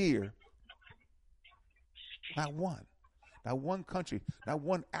here. Not one. Not one country, not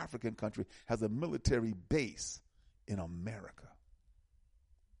one African country has a military base in America.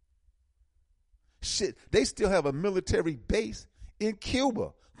 Shit, they still have a military base in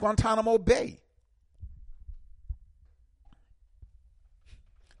Cuba, Guantanamo Bay.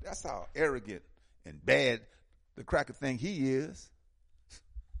 That's how arrogant and bad the cracker thing he is.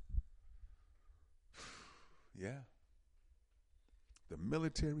 Yeah. The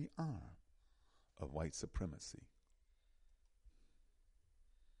military arm of white supremacy.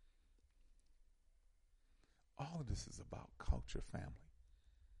 All of this is about culture, family.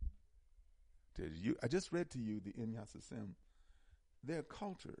 I just read to you the Inyasasim. Their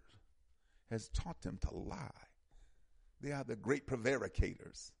culture has taught them to lie. They are the great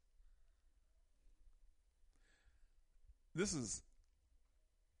prevaricators. This is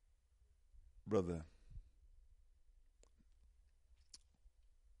Brother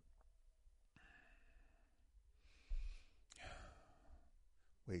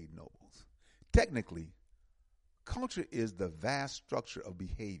Wade Nobles. Technically, culture is the vast structure of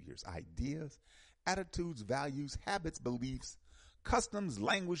behaviors, ideas, attitudes, values, habits, beliefs, customs,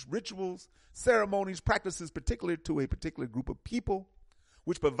 language, rituals, ceremonies, practices particular to a particular group of people,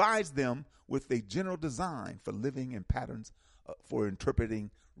 which provides them with a general design for living and patterns for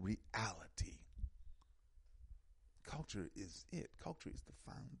interpreting reality. Culture is it. Culture is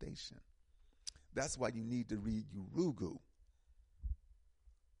the foundation. That's why you need to read Urugu.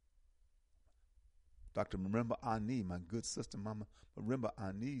 Dr. Marimba Ani, my good sister, Mama Marimba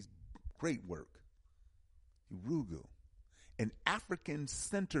Ani's great work, Urugu, an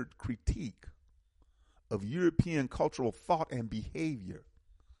African-centered critique of European cultural thought and behavior,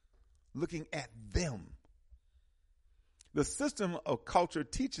 looking at them. The system of culture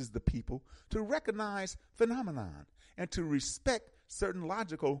teaches the people to recognize phenomenon and to respect certain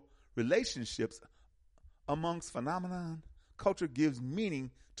logical relationships amongst phenomenon. Culture gives meaning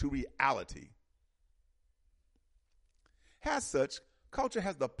to reality. As such, culture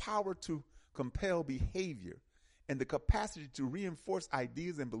has the power to compel behavior and the capacity to reinforce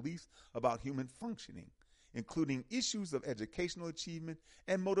ideas and beliefs about human functioning, including issues of educational achievement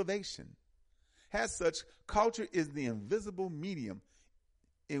and motivation. As such, culture is the invisible medium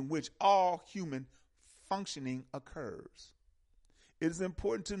in which all human functioning occurs. It is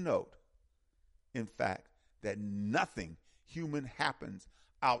important to note, in fact, that nothing human happens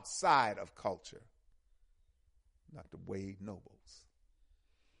outside of culture. Dr. Wade Nobles.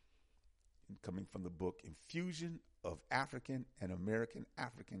 Coming from the book Infusion of African and American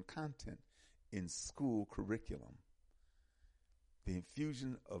African Content in School Curriculum. The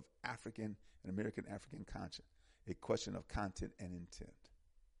infusion of African and American African content, a question of content and intent.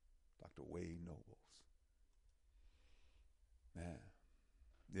 Dr. Wade Nobles. Man.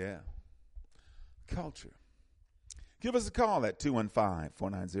 Yeah. Culture. Give us a call at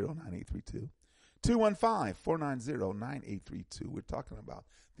 215-490-9832. 215-490-9832. We're talking about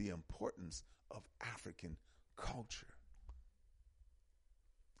the importance of African culture.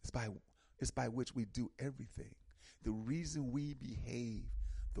 It's by which we do everything. The reason we behave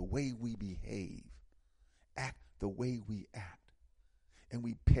the way we behave, act the way we act, and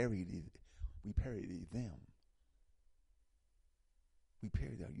we parody them. We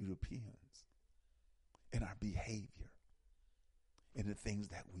parody our Europeans in our behavior, in the things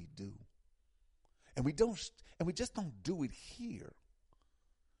that we do. And we just don't do it here.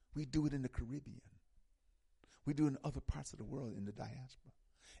 We do it in the Caribbean. We do it in other parts of the world, in the diaspora.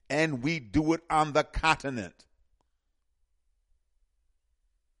 And we do it on the continent.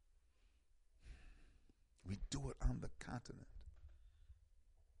 We do it on the continent.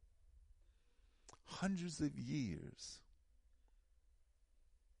 Hundreds of years,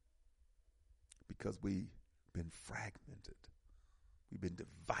 because we've been fragmented. We've been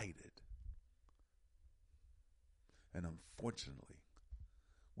divided. And unfortunately,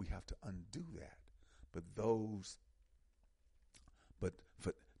 we have to undo that.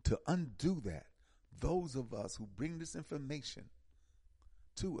 To undo that, those of us who bring this information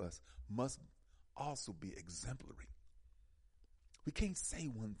to us must also be exemplary. We can't say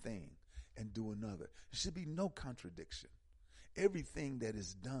one thing and do another. There should be no contradiction. Everything that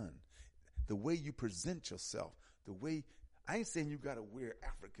is done, the way you present yourself, I ain't saying you got to wear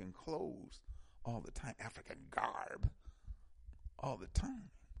African clothes all the time, African garb all the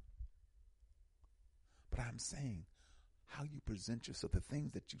time. But I'm saying how you present yourself, the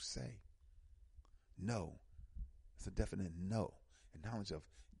things that you say. No. It's a definite no. And knowledge of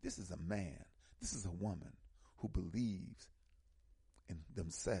this is a man, this is a woman who believes in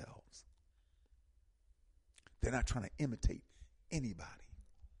themselves. They're not trying to imitate anybody.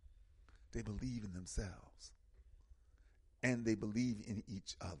 They believe in themselves. And they believe in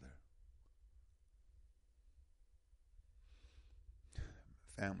each other.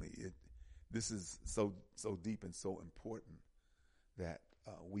 Family, this is so deep and so important that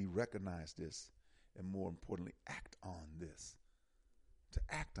we recognize this and, more importantly, act on this. To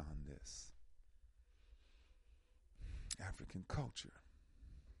act on this. African culture.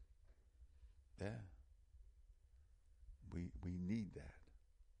 Yeah. We need that.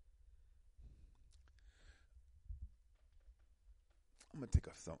 I'm going to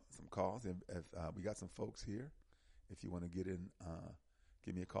take some calls. If we got some folks here. If you want to get in,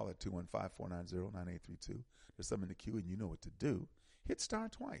 give me a call at 215-490-9832. There's something in the queue and you know what to do. Hit star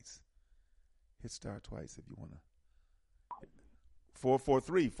twice. Hit star twice if you want to.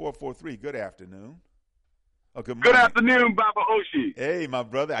 443. Good afternoon. Oh, good morning. Good afternoon, Baba Oshi. Hey, my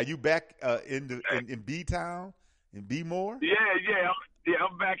brother. Are you back in B-Town, in B-More? Yeah.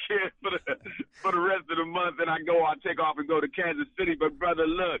 I'm back here for the rest of the month, and I take off and go to Kansas City. But brother,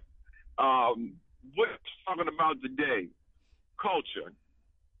 look, what we're talking about today, culture,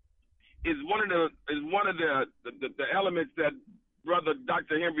 is one of the elements that Brother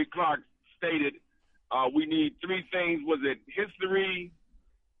Dr. Henry Clark stated. We need three things. Was it history,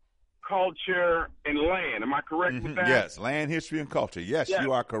 culture, and land? Am I correct with that? Yes, land, history, and culture. Yes,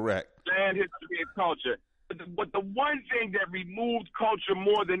 you are correct. Land, history, and culture. But the one thing that removed culture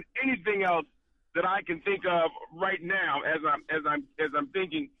more than anything else that I can think of right now, as I'm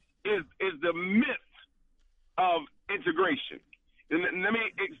thinking, is the myth of integration. And let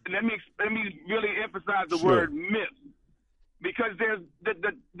me really emphasize the word myth. because there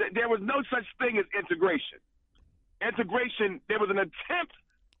was no such thing as integration. Integration, there was an attempt.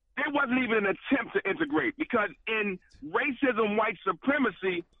 There wasn't even an attempt to integrate, because in racism, white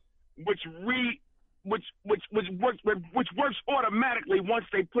supremacy, which works automatically once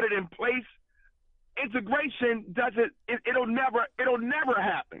they put it in place, integration doesn't. It'll never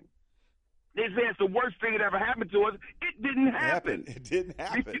happen. They say it's the worst thing that ever happened to us. It didn't happen. It didn't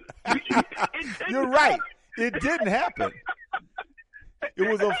happen. You're right. It didn't happen. It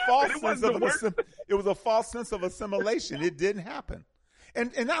was a false sense of assimilation. It didn't happen.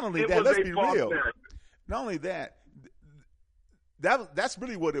 And not only that, let's be real. Not only that, that's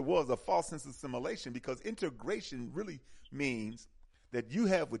really what it was, a false sense of assimilation, because integration really means that you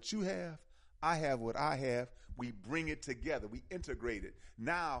have what you have, I have what I have, we bring it together, we integrate it.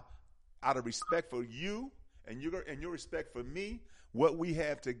 Now, out of respect for you and your respect for me, what we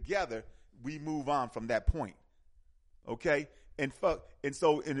have together, we move on from that point. Okay? And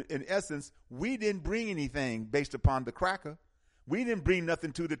so in essence, we didn't bring anything based upon the cracker. We didn't bring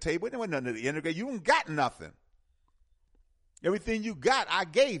nothing to the table. There wasn't nothing to integrate. You ain't got nothing. Everything you got, I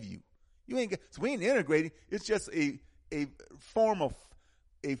gave you. So we ain't integrating. It's just a form of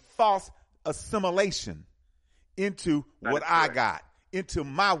a false assimilation into what I got, into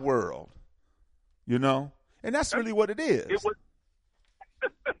my world, and that's really what it is. It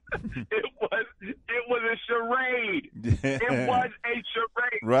was a charade. It was a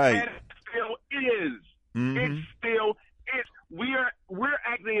charade. Right. And it still is. Mm-hmm. It still is. We're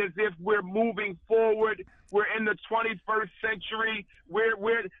acting as if we're moving forward. We're in the 21st century.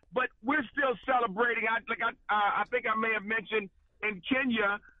 But we're still celebrating. I think I may have mentioned in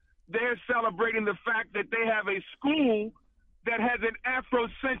Kenya, they're celebrating the fact that they have a school that has an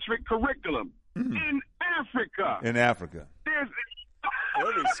Afrocentric curriculum. Mm-hmm. In Africa.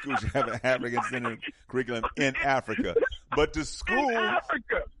 Every school should have an African-centered curriculum in Africa. But the schools, in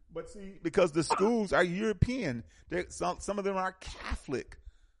Africa. But see, because the schools are European, some of them are Catholic,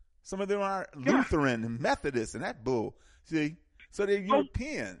 some of them are Lutheran and Methodist, and that bull. See, so they're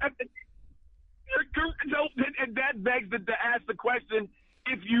European. And that begs to ask the question: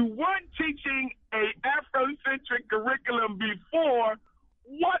 if you weren't teaching a Afrocentric curriculum before,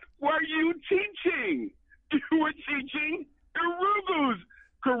 what were you teaching? You were teaching Urugu's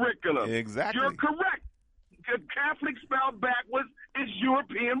curriculum. Exactly. You're correct. Catholic spelled backwards is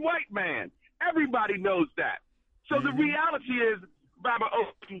European white man. Everybody knows that. So the reality is, Baba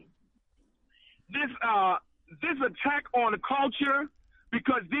Oshi, this attack on culture,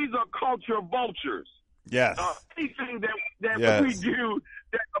 because these are culture vultures. Yes. Anything that we do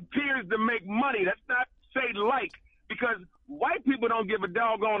that appears to make money, let's not say because white people don't give a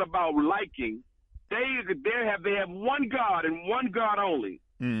doggone about liking. They have one God and one God only,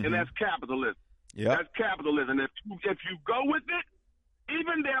 and that's capitalism. Yep. That's capitalism. If you go with it,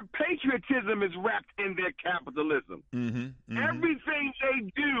 even their patriotism is wrapped in their capitalism. Everything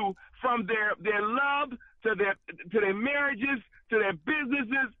they do, from their love to their marriages to their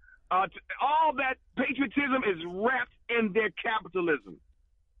businesses, all that patriotism is wrapped in their capitalism.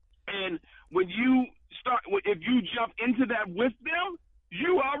 And when you if you jump into that with them,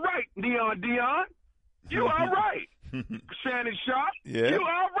 you are right, Dion. You are right. Shannon Sharp, you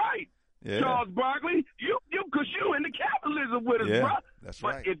are right. Yeah. Charles Barkley, because you in the capitalism with us, bro. That's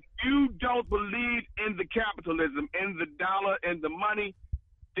but right. if you don't believe in the capitalism, in the dollar, and the money,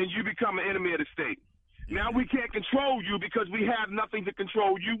 then you become an enemy of the state. Now we can't control you because we have nothing to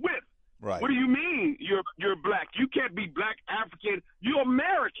control you with. Right. What do you mean you're black? You can't be black, African. You're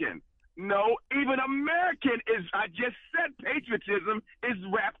American. No, even American is. I just said patriotism is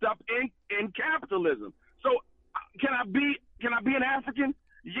wrapped up in capitalism. So can I be an African?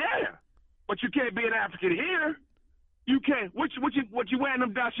 Yeah, but you can't be an African here. You can't. What you wearing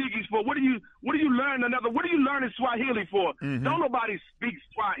them dashikis for? What do you learn What are you learning Swahili for? Don't nobody speak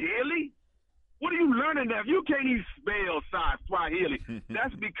Swahili. What are you learning that? You can't even spell Swahili.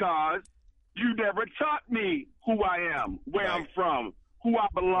 That's because you never taught me who I am, where I'm from, who I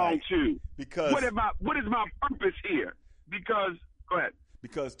belong to. Because what is my purpose here? Because go ahead.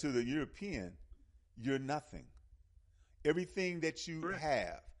 Because to the European, you're nothing. Everything that you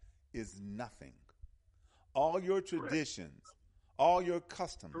have is nothing. All your traditions, all your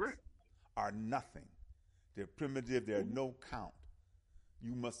customs are nothing. They're primitive. They're no count.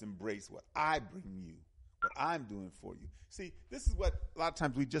 You must embrace what I bring you, what I'm doing for you. See, this is what a lot of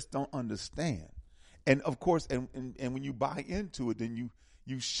times we just don't understand. And of course, and when you buy into it, then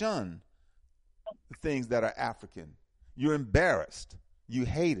you shun the things that are African. You're embarrassed. You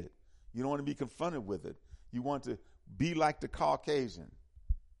hate it. You don't want to be confronted with it. You want to be like the Caucasian.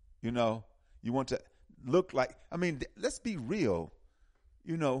 You want to look like, I mean, let's be real.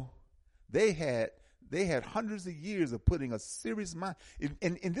 You know, they had hundreds of years of putting a serious mind.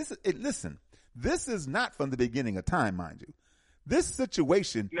 And listen, this is not from the beginning of time, mind you. This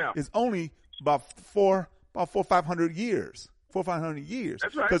situation is only about 500 years. 400-500 years.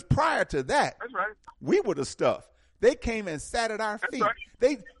 That's right. Because prior to that, That's right. we were the stuff. They came and sat at our feet. Right.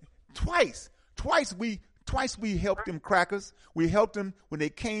 They twice we helped them crackers. We helped them when they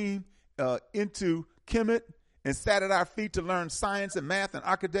came into Kemet and sat at our feet to learn science and math and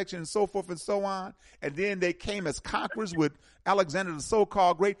architecture and so forth and so on. And then they came as conquerors with Alexander the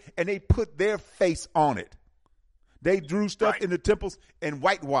so-called Great, and they put their face on it. They drew stuff in the temples and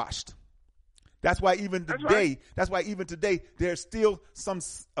whitewashed. That's why even today, there's still some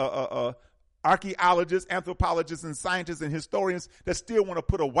archaeologists, anthropologists, and scientists and historians that still want to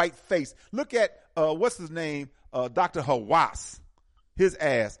put a white face. Look at what's his name, Dr. Hawass. His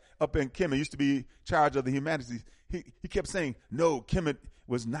ass up in Kemet used to be in charge of the humanities. He kept saying, no, Kemet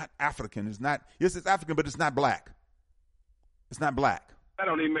was not African. Yes, it's African, but it's not black. It's not black. That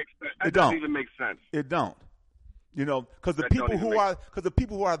don't even make sense. That It doesn't don't. even make sense. It don't. You know, because the That people don't even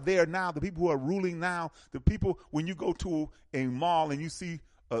who are there now, the people who are ruling now, the people, when you go to a mall and you see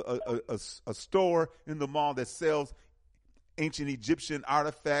a store in the mall that sells ancient Egyptian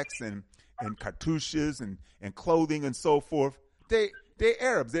artifacts and cartouches and clothing and so forth, they're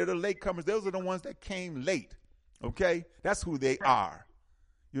Arabs. They're the latecomers. Those are the ones that came late. Okay? That's who they are.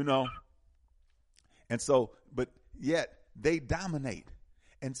 You know? And so, but yet they dominate.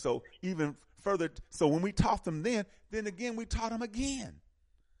 And so even further, so when we taught them then again we taught them again.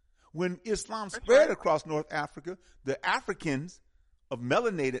 When Islam spread across North Africa, the Africans, of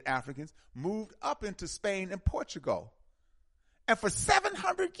melanated Africans, moved up into Spain and Portugal. And for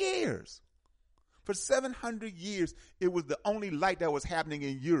 700 years, it was the only light that was happening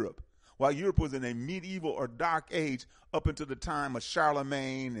in Europe. While Europe was in a medieval or dark age up until the time of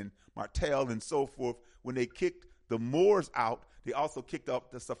Charlemagne and Martel and so forth, when they kicked the Moors out, they also kicked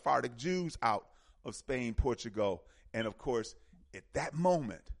up the Sephardic Jews out of Spain, Portugal. And of course, at that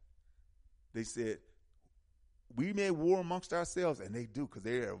moment, they said, we may war amongst ourselves, and they do, because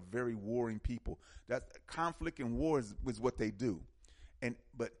they are very warring people. That conflict and war is what they do.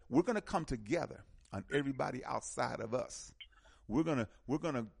 But we're going to come together on everybody outside of us. We're gonna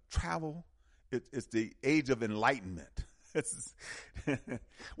travel. It's the age of enlightenment.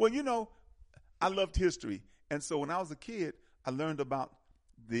 Well, you know, I loved history, and so when I was a kid, I learned about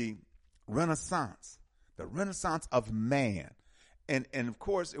the Renaissance of man, and of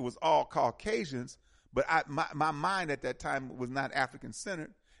course it was all Caucasians. But my mind at that time was not African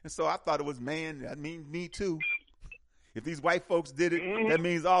centered, and so I thought it was man. That means me too. If these white folks did it, that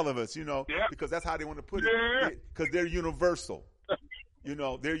means all of us, you know, because that's how they want to put it. Because they're universal. You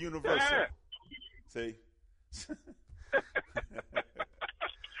know, they're universal. See?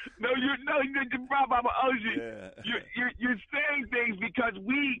 No, Brother Oshi, you're saying things because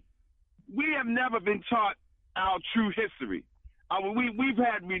we have never been taught our true history. We've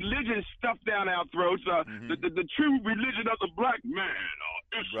had religion stuffed down our throats. The true religion of the black man,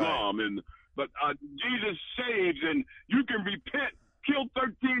 Islam, but Jesus saves, and you can repent, kill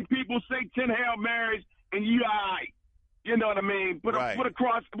 13 people, say 10 Hail Marys, and you all right. You know what I mean? Put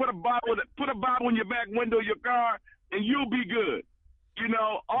a Bible in your back window of your car, and you'll be good. You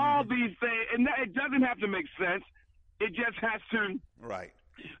know, all these things, and it doesn't have to make sense. It just has to. Right.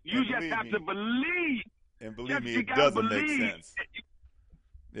 You just have to believe. And believe me, it doesn't make sense.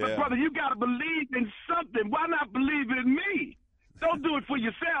 But brother, you got to believe in something. Why not believe in me? Don't do it for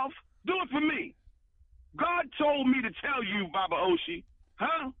yourself. Do it for me. God told me to tell you, Baba Oshi,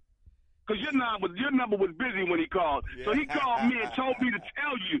 huh? Because your number was busy when he called. So he called me and told me to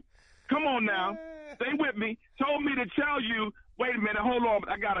tell you. Come on now. Stay with me. Told me to tell you. Wait a minute. Hold on.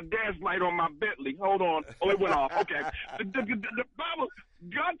 I got a dash light on my Bentley. Hold on. Oh, it went off. Okay. The Bible,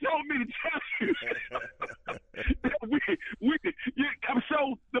 God told me to tell you.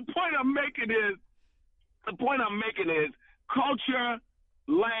 So the point I'm making is culture,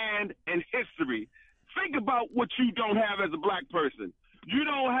 land, and history. Think about what you don't have as a black person. You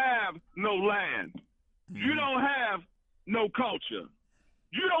don't have no land. You don't have no culture.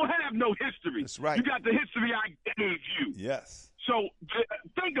 You don't have no history. That's right. You got the history I gave you. Yes. So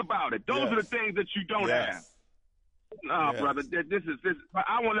think about it. Those are the things that you don't have. No, brother. This is.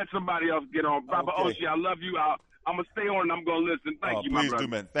 I want to let somebody else get on. Baba Oshi, I love you. I'm going to stay on and I'm going to listen. Thank you, my brother. Please do,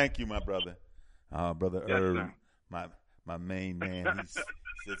 man. Thank you, my brother. Brother Irv, my main man, he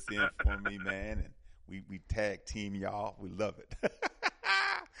sits in for me, man, and we tag team y'all. We love it.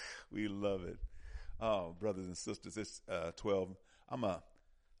 We love it. Oh, brothers and sisters, it's 12. I'm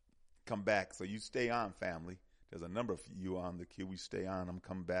come back. So you stay on, family. There's a number of you on the queue. We stay on. I'm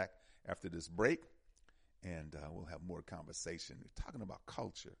coming back after this break, and we'll have more conversation. We're talking about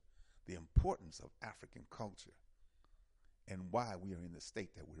culture, the importance of African culture, and why we are in the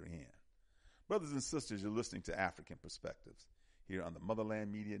state that we're in. Brothers and sisters, you're listening to African Perspectives here on the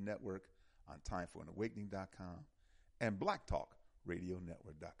Motherland Media Network, on TimeForAnAwakening.com, and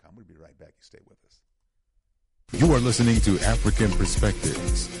BlackTalkRadioNetwork.com. We'll be right back. You stay with us. You are listening to African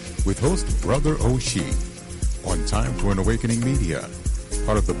Perspectives with host Brother Oshi on Time for an Awakening Media,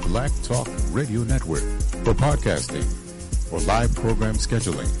 part of the Black Talk Radio Network. For podcasting or live program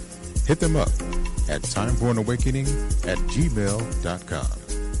scheduling, hit them up at timeforanawakening@gmail.com.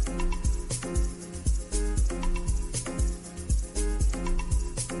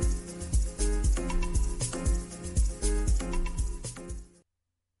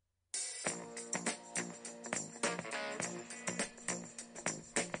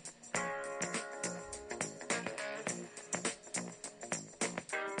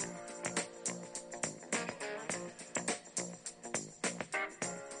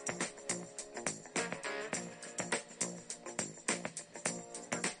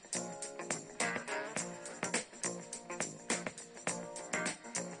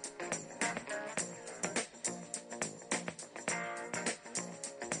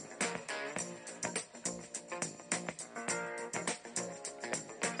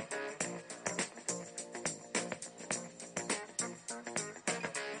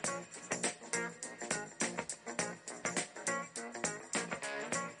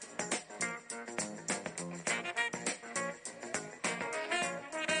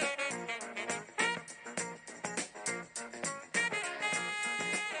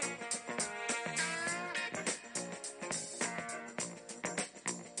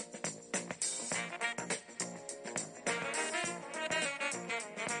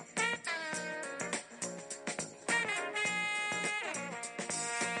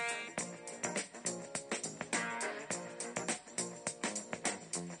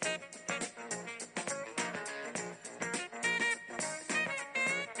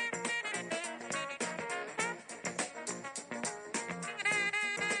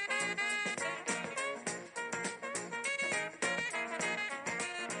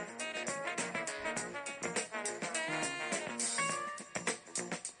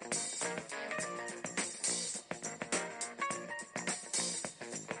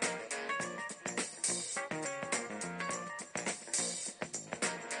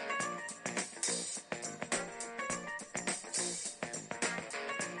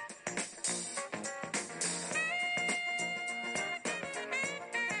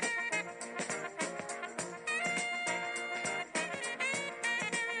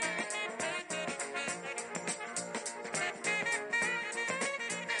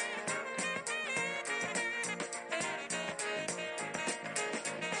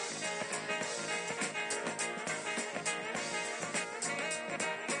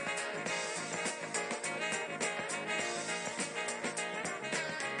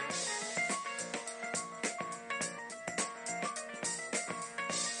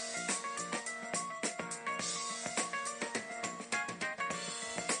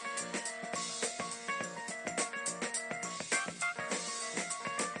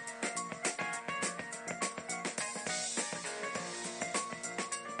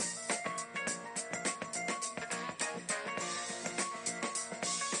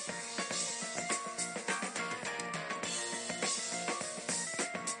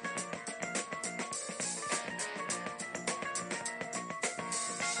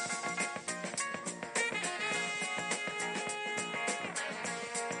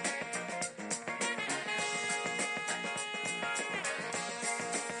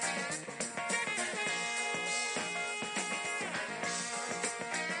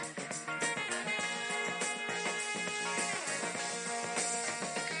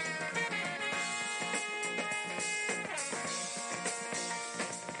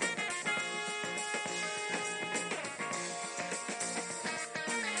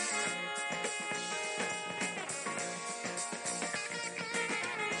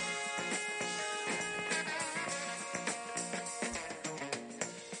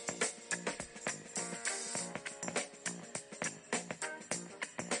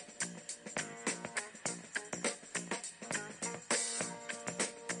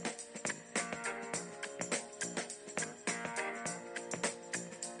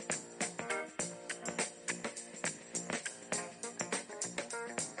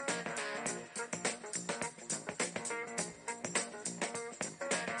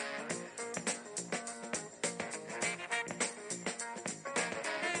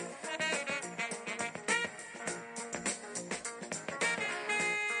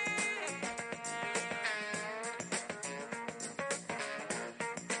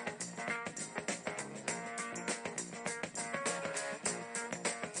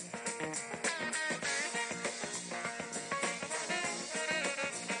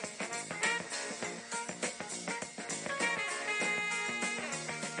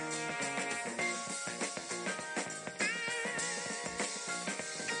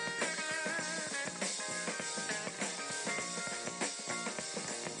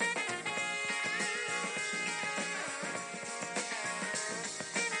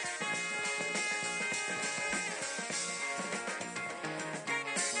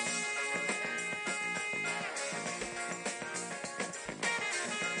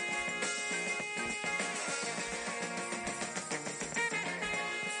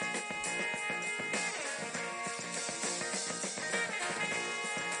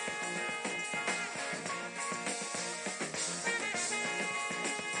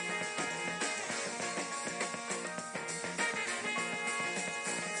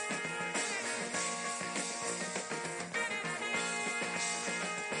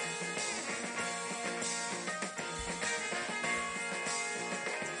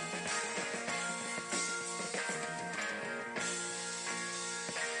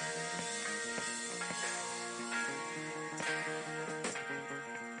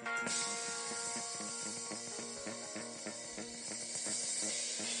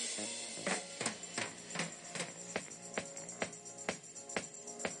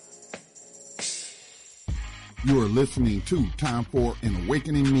 You are listening to Time for an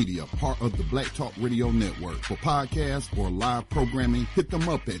Awakening Media, part of the Black Talk Radio Network. For podcasts or live programming, hit them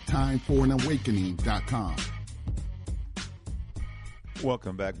up at timeforanawakening.com.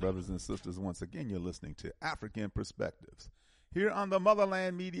 Welcome back, brothers and sisters. Once again, you're listening to African Perspectives here on the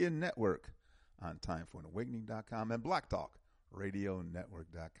Motherland Media Network on timeforanawakening.com and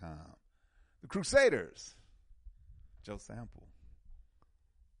blacktalkradionetwork.com. The Crusaders, Joe Sample,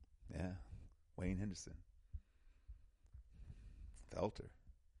 Wayne Henderson, Felter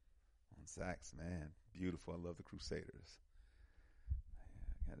on sax, man, beautiful. I love the Crusaders.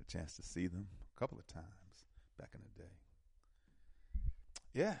 I had a chance to see them a couple of times back in the day.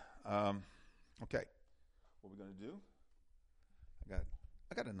 Okay. What we're gonna do?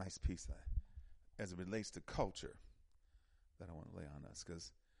 I got a nice piece as it relates to culture that I want to lay on us,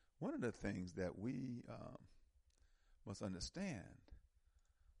 because one of the things that we must understand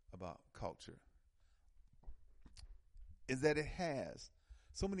about culture is that it has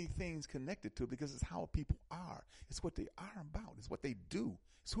so many things connected to it, because it's how people are. It's what they are about. It's what they do.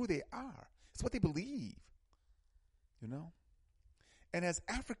 It's who they are. It's what they believe. You know? And as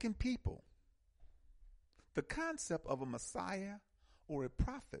African people, the concept of a Messiah or a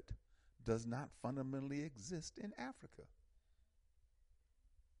prophet does not fundamentally exist in Africa.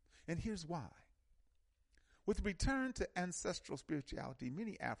 And here's why. With return to ancestral spirituality,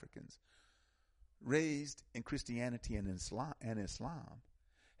 many Africans raised in Christianity and Islam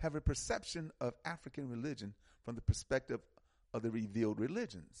have a perception of African religion from the perspective of the revealed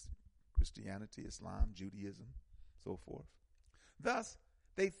religions, Christianity, Islam, Judaism, so forth. Thus,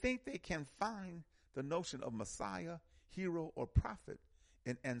 they think they can find the notion of Messiah, hero, or prophet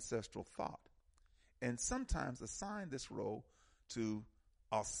in ancestral thought, and sometimes assign this role to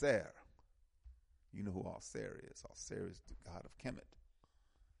Alser. You know who Alser is. Alser is the god of Kemet.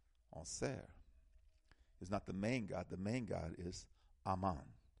 Alser is not the main god. The main god is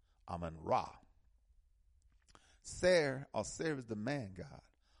Amun-Ra. Alser is the man god.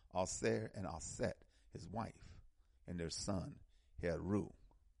 Alser and Alset, his wife, and their son, Heru.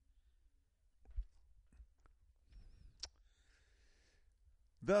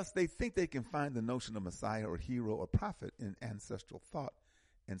 Thus, they think they can find the notion of Messiah or hero or prophet in ancestral thought,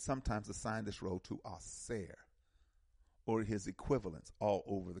 and sometimes assign this role to Alser or his equivalents all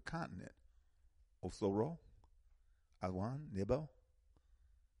over the continent. Osoro, Awan, Nebo,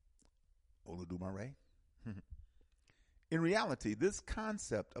 Olodumare. In reality, this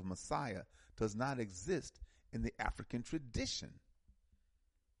concept of Messiah does not exist in the African tradition.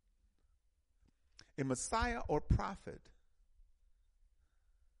 A Messiah or prophet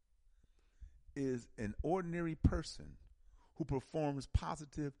is an ordinary person who performs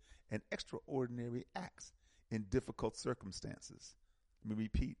positive and extraordinary acts in difficult circumstances. Let me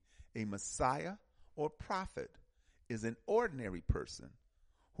repeat. A Messiah or prophet is an ordinary person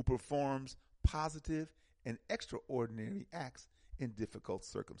who performs positive and extraordinary acts in difficult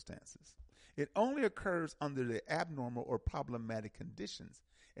circumstances. It only occurs under the abnormal or problematic conditions,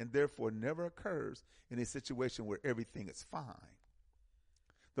 and therefore never occurs in a situation where everything is fine.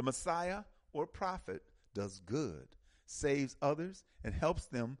 The Messiah or prophet does good, saves others, and helps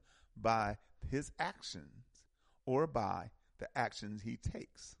them by his actions or by the actions he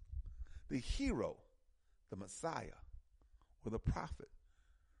takes. The hero, the Messiah, or the prophet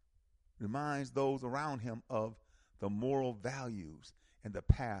reminds those around him of the moral values and the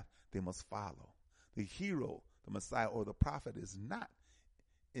path they must follow. The hero, the Messiah, or the prophet is not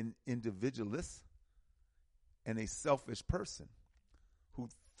an individualist and a selfish person who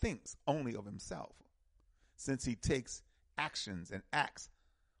thinks only of himself, since he takes actions and acts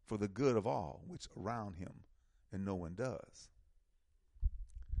for the good of all, which around him and no one does.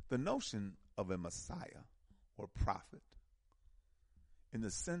 The notion of a Messiah or prophet, in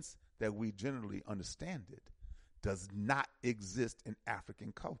the sense that we generally understand it, does not exist in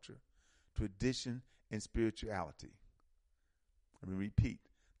African culture, tradition, and spirituality. Let me repeat.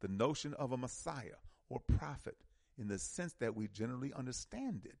 The notion of a Messiah or prophet, in the sense that we generally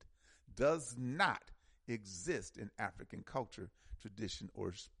understand it, does not exist in African culture, tradition,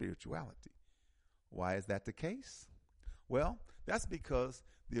 or spirituality. Why is that the case? Well, that's because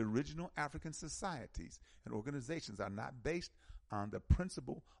the original African societies and organizations are not based on the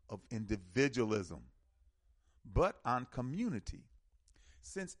principle of individualism, but on community.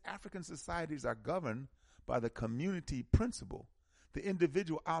 Since African societies are governed by the community principle, the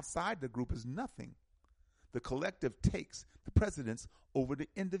individual outside the group is nothing. The collective takes the precedence over the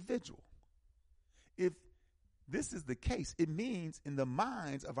individual. If this is the case, it means in the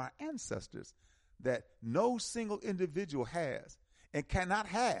minds of our ancestors that no single individual has and cannot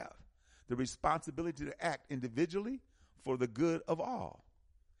have the responsibility to act individually for the good of all,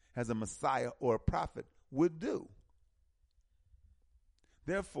 as a Messiah or a prophet would do.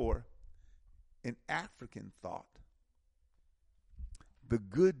 Therefore, in African thought, the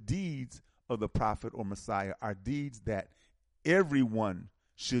good deeds of the prophet or Messiah are deeds that everyone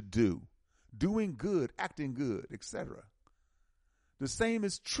should do, doing good, acting good, etc. The same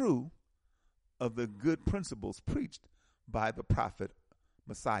is true of the good principles preached by the prophet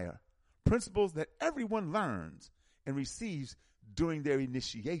Messiah, principles that everyone learns and receives during their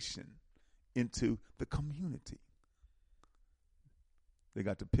initiation into the community. They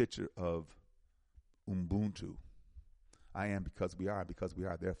got the picture of Ubuntu. I am because we are,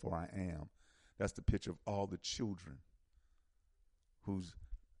 therefore I am. That's the picture of all the children whose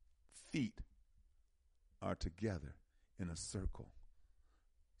feet are together in a circle.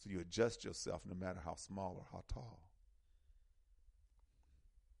 So you adjust yourself no matter how small or how tall.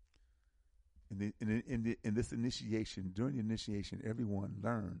 In this initiation, during the initiation, everyone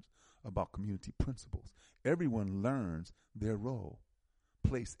learns about community principles. Everyone learns their role,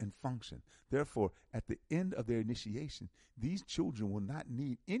 place, and function. Therefore, at the end of their initiation, these children will not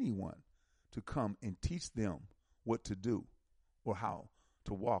need anyone to come and teach them what to do or how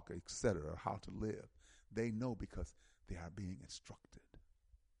to walk, etc., or how to live. They know because they are being instructed.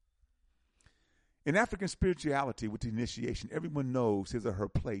 In African spirituality, with the initiation, everyone knows his or her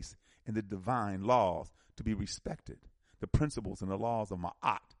place in the divine laws to be respected, the principles and the laws of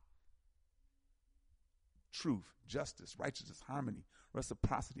Ma'at, truth, justice, righteousness, harmony,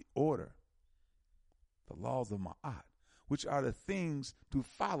 reciprocity, order, the laws of Ma'at, which are the things to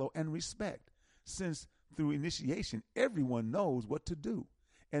follow and respect, since through initiation, everyone knows what to do,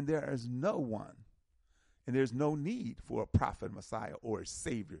 and there's no need for a prophet, Messiah, or a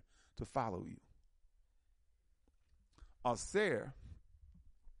Savior to follow you. Aser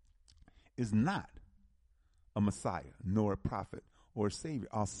is not a Messiah, nor a prophet or a Savior.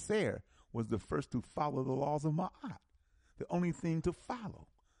 Aser was the first to follow the laws of Ma'at, the only thing to follow.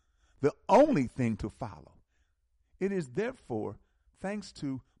 The only thing to follow. It is therefore thanks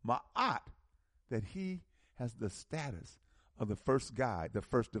to Ma'at that he has the status of the first guide, the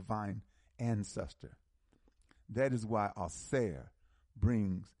first divine ancestor. That is why Aser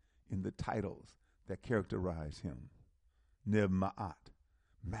brings in the titles that characterize him. Neb Ma'at,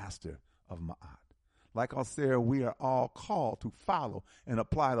 master of Ma'at. Like Aser, we are all called to follow and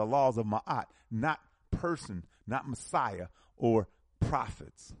apply the laws of Ma'at, not person, not Messiah or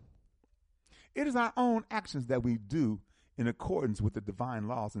prophets. It is our own actions that we do in accordance with the divine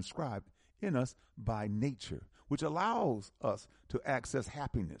laws inscribed in us by nature, which allows us to access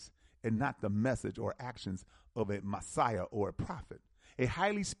happiness and not the message or actions of a Messiah or a prophet. A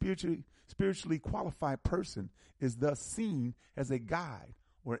highly spiritually qualified person is thus seen as a guide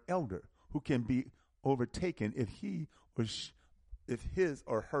or elder who can be overtaken if if his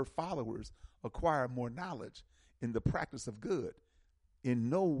or her followers acquire more knowledge in the practice of good. In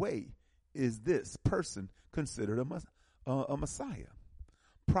no way is this person considered a Messiah.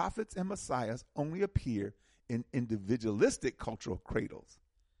 Prophets and Messiahs only appear in individualistic cultural cradles.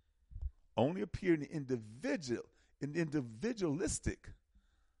 Only appear in individualistic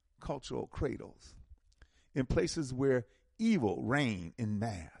cultural cradles, in places where evil reign in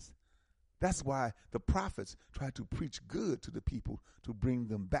mass. That's why the prophets try to preach good to the people to bring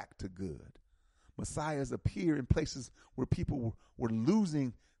them back to good. Messiahs appear in places where people were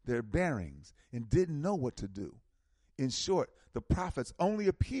losing their bearings and didn't know what to do. In short, the prophets only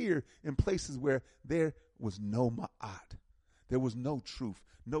appear in places where there was no Ma'at. There was no truth,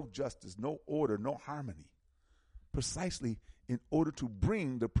 no justice, no order, no harmony. Precisely in order to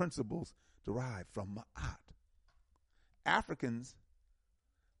bring the principles derived from Ma'at. Africans,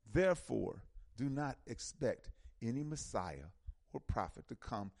 therefore, do not expect any Messiah or prophet to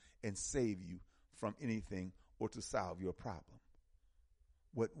come and save you from anything or to solve your problem.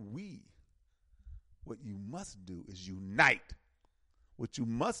 What you must do is unite. What you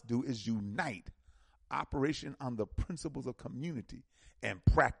must do is unite operation on the principles of community and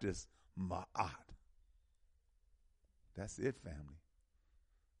practice Ma'at. That's it, family.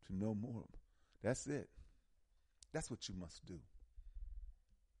 To know more. That's it. That's what you must do.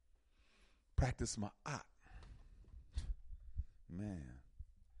 Practice Ma'at. Man.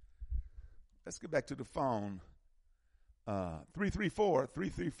 Let's get back to the phone. 334.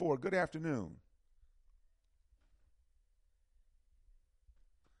 Good afternoon.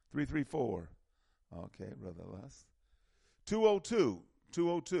 334. Okay, Brother Les. 202.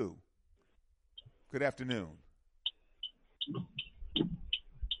 Good afternoon.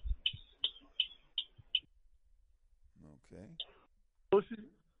 Okay. Oshi?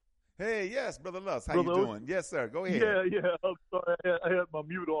 Hey, yes, Brother Lust. How Brother you doing? Yes, sir. Go ahead. Yeah. I'm sorry, I had my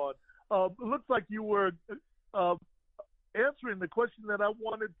mute on. It looks like you were answering the question that I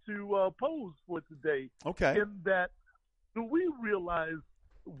wanted to pose for today. Okay. In that, do we realize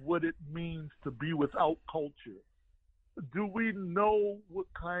what it means to be without culture? Do we know what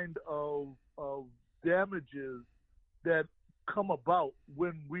kind of damages that come about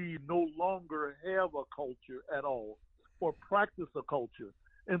when we no longer have a culture at all or practice a culture?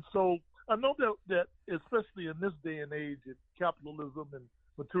 And so I know that especially in this day and age, in capitalism and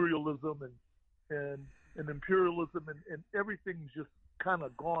materialism and imperialism and everything's just kind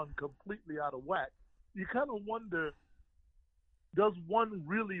of gone completely out of whack. You kind of wonder, does one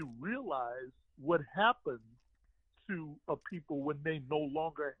really realize what happens to a people when they no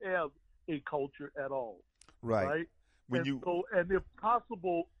longer have a culture at all? Right? And if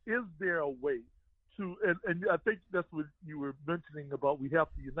possible, is there a way to, and I think that's what you were mentioning about we have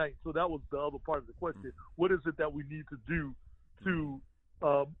to unite. So that was the other part of the question. What is it that we need to do to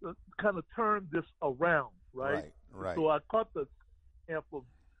kind of turn this around, right? So I caught the half of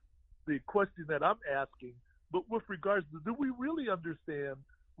the question that I'm asking, but with regards to, do we really understand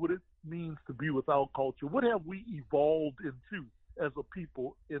what it means to be without culture? What have we evolved into as a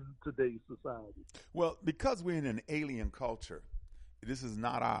people in today's society? Well, because we're in an alien culture, this is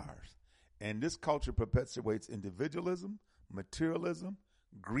not ours. And this culture perpetuates individualism, materialism,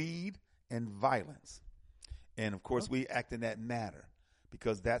 greed, and violence. And, of course, we act in that manner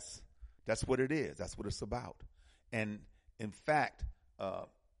because that's what it is. That's what it's about. And, in fact,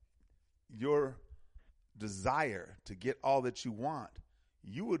 your desire to get all that you want,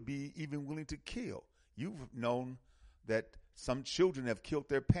 you would be even willing to kill. You've known that some children have killed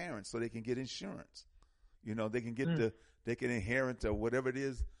their parents so they can get insurance. You know, they can get they can inherit or whatever it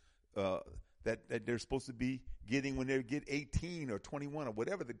is that they're supposed to be getting when they get 18 or 21 or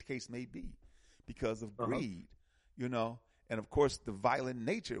whatever the case may be, because of greed, you know, and of course the violent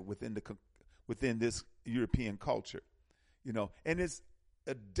nature within this European culture, you know, and it's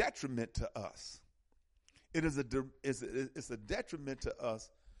a detriment to us. It's a detriment to us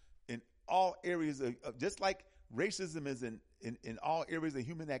in all areas of just like racism is in all areas of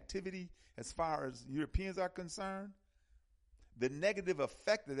human activity as far as Europeans are concerned. The negative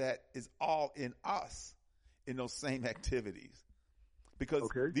effect of that is all in us in those same activities, because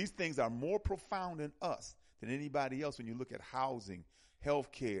these things are more profound in us than anybody else when you look at housing,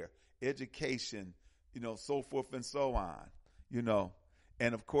 healthcare, education, you know, so forth and so on, you know.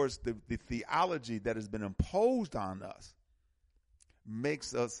 And, of course, the theology that has been imposed on us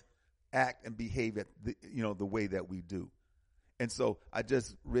makes us act and behave the way that we do. And so I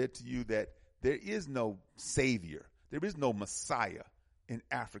just read to you that there is no savior. There is no Messiah in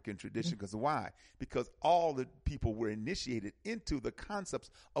African tradition. Because why? Because all the people were initiated into the concepts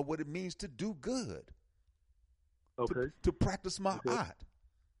of what it means to do good, to practice ma'at,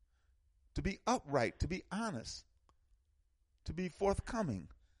 to be upright, to be honest, to be forthcoming.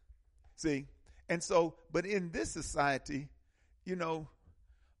 See? And so, but in this society, you know,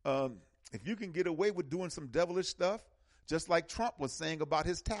 if you can get away with doing some devilish stuff, just like Trump was saying about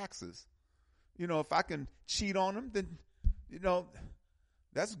his taxes, you know, if I can cheat on them, then, you know,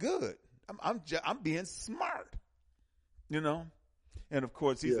 that's good. I'm being smart, you know. And, of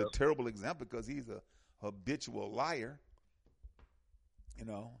course, he's a terrible example because he's a habitual liar, you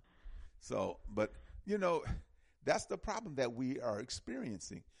know. So, but, you know, that's the problem that we are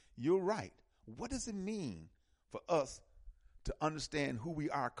experiencing. You're right. What does it mean for us to understand who we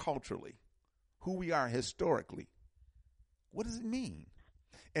are culturally, who we are historically? What does it mean?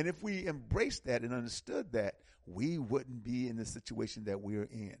 And if we embraced that and understood that, we wouldn't be in the situation that we're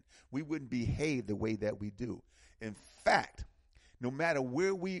in. We wouldn't behave the way that we do. In fact, no matter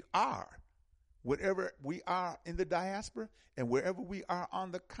where we are, whatever we are in the diaspora and wherever we are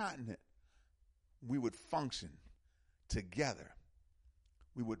on the continent, we would function together.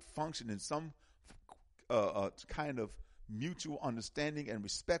 We would function in some kind of mutual understanding and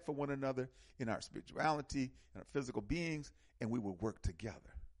respect for one another in our spirituality and our physical beings, and we would work together.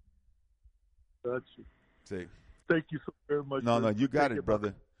 Gotcha. See. Thank you so very much. No, you got it,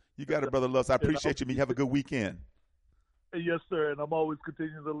 brother. You got it, Brother Lutz. I appreciate you. You have a good weekend. Yes, sir, and I'm always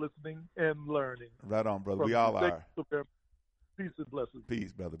continuing to listening and learning. Right on, brother. We all are. Peace and blessings.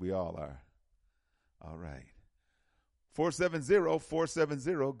 Peace, brother. We all are. All right.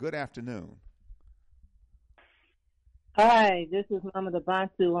 470-470. Good afternoon. Hi, this is Mama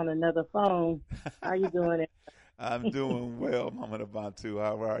Dabantu on another phone. How are you doing? I'm doing well, Mama Dabantu.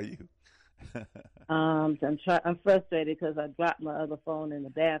 How are you? I'm frustrated because I dropped my other phone in the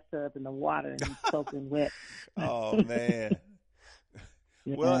bathtub in the water and it's soaking wet. Oh man!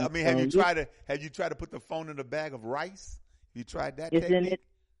 Well, I mean, have so you tried to put the phone in a bag of rice? You tried that it's technique?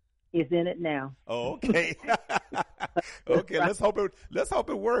 It's in it now. Oh, okay. Okay, let's hope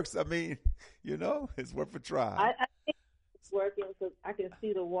it works. I mean, it's worth a try. I think it's working because I can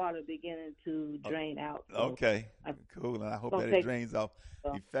see the water beginning to drain out. So okay, cool. And I hope that it drains off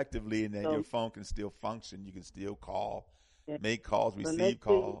effectively, and then your phone can still function. You can still call, make calls, receive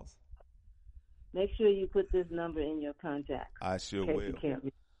calls. Make sure you put this number in your contacts. I sure will.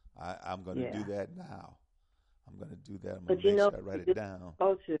 I'm going to do that now. I'm going to do that. I'm going to make sure I write it down.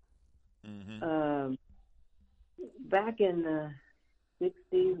 Culture. Mm-hmm. Back in the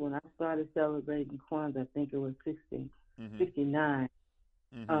 60s, when I started celebrating Kwanzaa, I think it was 69,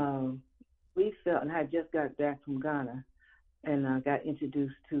 we felt, and I just got back from Ghana, and I got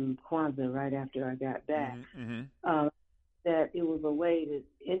introduced to Kwanzaa right after I got back, that it was a way to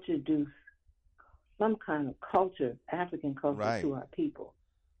introduce some kind of culture, African culture, to our people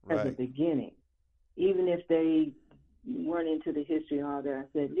at the beginning. Even if they weren't into the history and all that, I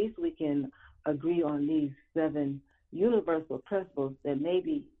said, at least we can agree on these 7 universal principles that may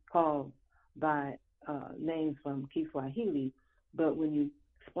be called by names from Kiswahili, but when you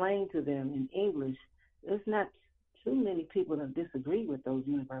explain to them in English, there's not too many people that disagree with those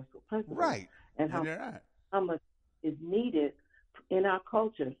universal principles. Right. And how much is needed in our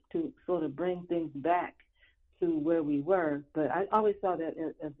culture to sort of bring things back to where we were. But I always saw that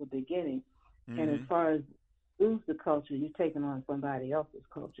as the beginning. Mm-hmm. And as far as lose the culture, you're taking on somebody else's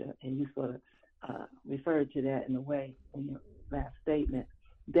culture, and you sort of referred to that in a way in your last statement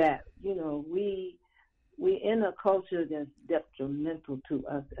that, we in a culture that's detrimental to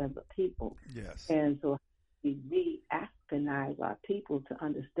us as a people. Yes. And so we re-Africanize our people to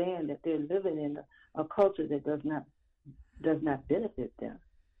understand that they're living in a culture that does not benefit them.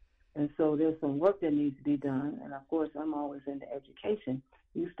 And so there's some work that needs to be done. And of course, I'm always into education.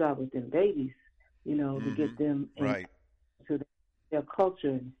 You start with them babies, to get them into their culture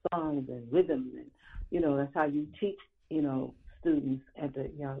and songs and rhythms. And, that's how you teach, students at a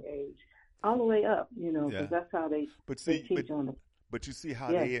young age, all the way up, because that's how they teach on the. But you see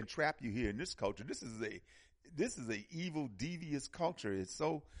how they entrap you here in this culture. This is a evil, devious culture. It's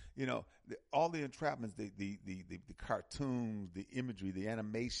so, all the entrapments, the cartoons, the imagery, the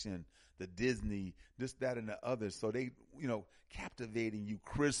animation, the Disney, this, that, and the other. So they, captivating you.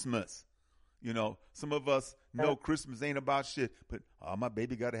 Christmas. Some of us know Christmas ain't about shit, but my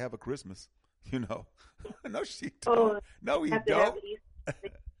baby got to have a Christmas. No, she don't. No, he don't.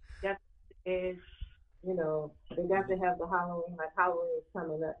 Is, they got to have the Halloween. Like Halloween is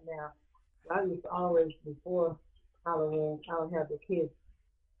coming up now. I used to always, before Halloween, I would have the kids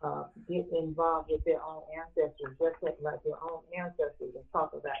get involved with their own ancestors, dress up like their own ancestors, and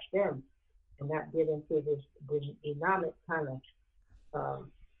talk about them, and not get into the economic kind of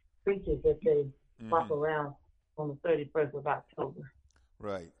creatures that they walk around on the 31st of October.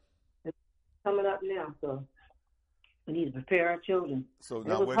 Right. It's coming up now, so we need to prepare our children. So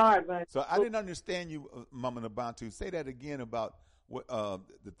now, it was hard, right? So I didn't understand you, Mama Nabantu. Say that again about what,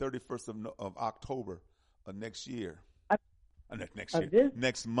 the 31st of October next year.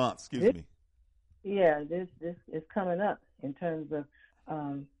 Next month. Excuse me. Yeah, this is coming up in terms of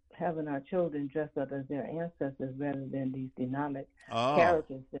having our children dress up as their ancestors rather than these dynamic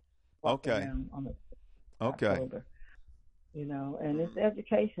characters that walk around on the October. And it's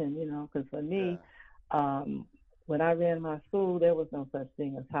education, because for me, when I ran my school, there was no such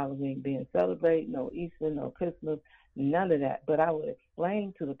thing as Halloween being celebrated, no Easter, no Christmas, none of that. But I would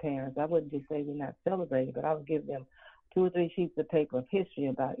explain to the parents. I wouldn't just say we're not celebrating, but I would give them 2 or 3 sheets of paper of history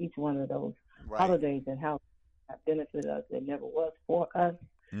about each one of those holidays and how it benefited us. It never was for us,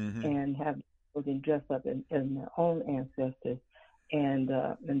 and have children dress up in their own ancestors and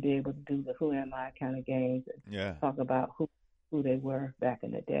be able to do the who am I kind of games and talk about who they were back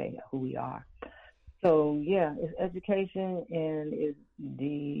in the day, who we are. So, it's education and it's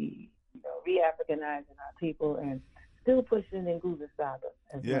the re-Africanizing our people and still pushing in Nguza Saba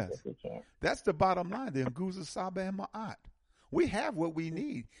as much as we can. That's the bottom line, the Nguza Saba and Ma'at. We have what we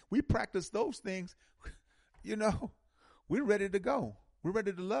need. We practice those things. We're ready to go. We're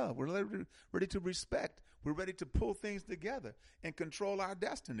ready to love. We're ready to respect. We're ready to pull things together and control our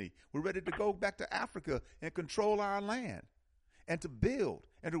destiny. We're ready to go back to Africa and control our land and to build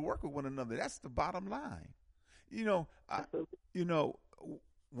and to work with one another. That's the bottom line. When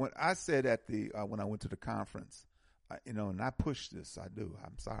I said when I went to the conference, and I pushed this, I do.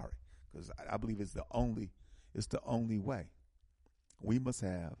 I'm sorry, because I believe it's the only way. We must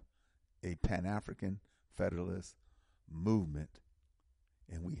have a Pan-African Federalist movement,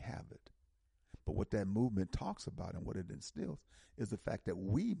 and we have it. But what that movement talks about and what it instills is the fact that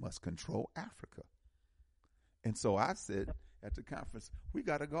we must control Africa. And so I said at the conference, we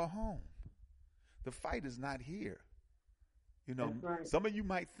got to go home. The fight is not here. You know, right. Some of you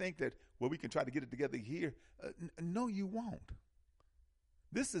might think that, well, we can try to get it together here. No, you won't.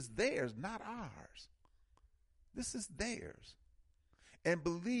 This is theirs, not ours. This is theirs. And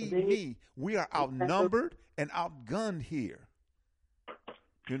believe me, we are outnumbered and outgunned here.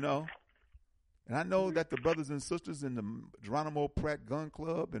 You know? And I know that the brothers and sisters in the Geronimo Pratt Gun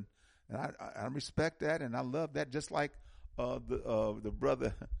Club, and I respect that, and I love that, just like the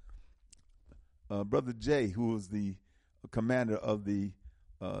brother Jay, who was the commander of the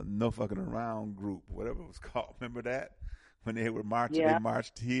No Fucking Around group, whatever it was called. Remember that? When they were marching, They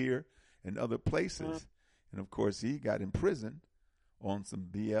marched here and other places. And, of course, he got imprisoned on some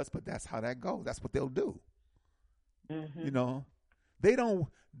BS, but that's how that goes. That's what they'll do. Mm-hmm. You know, they don't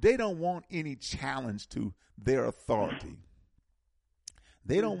want any challenge to their authority.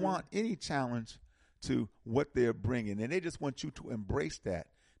 They don't want any challenge to what they're bringing, and they just want you to embrace that,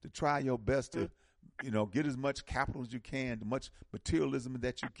 to try your best to, you know, get as much capital as you can, as much materialism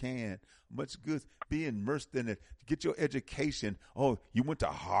that you can, much goods, be immersed in it, get your education. Oh, you went to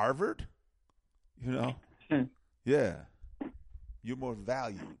Harvard? You know? Yeah. You're more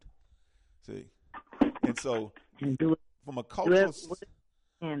valued. See? And so, from a cultural...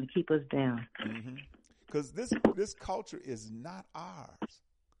 And keep us down. Because this culture is not ours.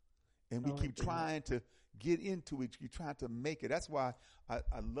 And we keep trying to get into it. Keep trying to make it. That's why I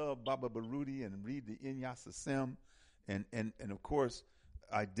love Baba Baruti and read the Inyasa Sim. And of course,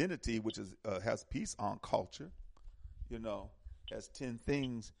 Identity, which is has piece on culture, you know, has 10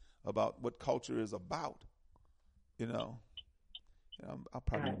 things about what culture is about, you know. I'll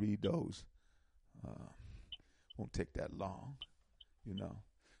probably read those. Won't take that long, you know.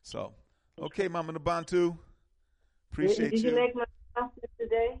 So, okay, Mama Nabantu, appreciate you. Did you make my announcement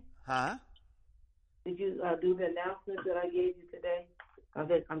today? Huh? Did you do the announcement that I gave you today?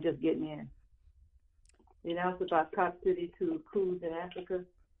 I'm just getting in. The announcement about Cop City to coups in Africa.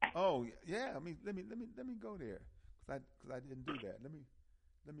 Oh yeah, I mean let me go there because I didn't do that. Let me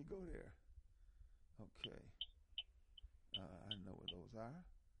go there. Okay. I know where those are.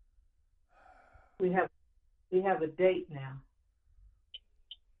 We have a date now.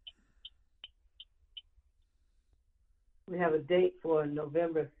 We have a date for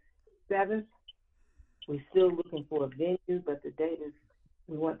November 7th. We're still looking for a venue, but the date is,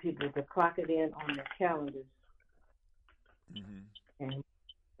 we want people to clock it in on their calendars. And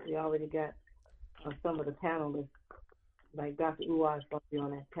we already got some of the panelists, like Dr. Uwa is going to be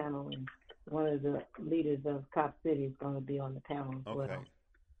on that panel, and one of the leaders of Cop City is going to be on the panel as well. Okay.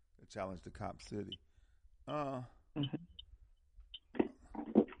 The challenge to Cop City. I can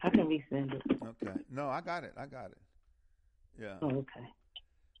resend it. Okay. No, I got it. Yeah. Oh, okay.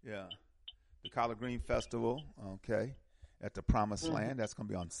 Yeah. The Collard Green Festival, okay, at the Promised Land. That's going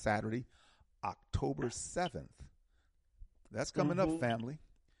to be on Saturday, October 7th. That's coming up, family,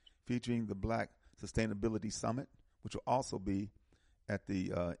 featuring the Black Sustainability Summit, which will also be at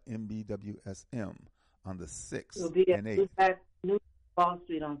the MBWSM on the 6th It'll be and 8th. At New Wall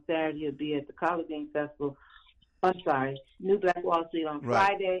Street on Saturday. It'll be at the Collard Green Festival. I'm sorry, New Black Wall Street on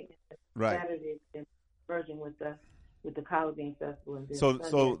Friday. And Saturday, and merging with the Collard Green Festival. And so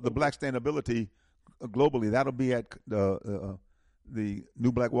the Black Sustainability globally, that'll be at the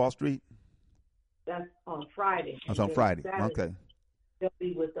New Black Wall Street? That's on Friday. That's on Friday. Saturday, okay. They'll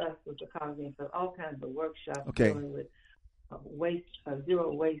be with us with the Collard Green Festival. All kinds of workshops dealing with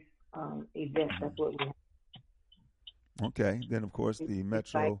zero waste events. That's what we have. Okay. Then, of course, the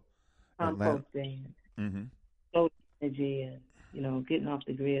Metro Atlanta. Solar energy and, getting off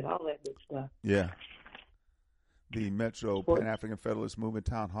the grid, all that good stuff. Yeah. The Metro Pan-African Federalist Movement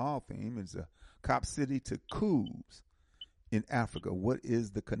Town Hall theme is Cop City to coups in Africa. What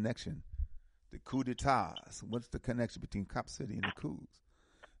is the connection? The coup d'etats. What's the connection between Cop City and the coups?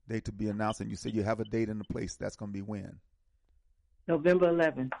 Date to be announced, and you say you have a date and a place. That's going to be when? November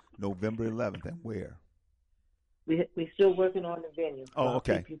 11th. November 11th, and where? We're still working on the venue. So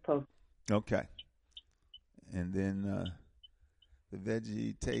okay. I'll keep you posted. Okay. And then the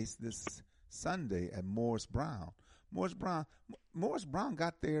Veggie Taste this Sunday at Morris Brown. Morris Brown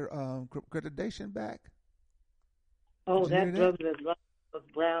got their accreditation back. Oh, that brother that's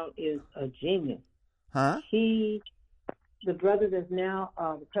Brown is a genius. Huh? The brother that's now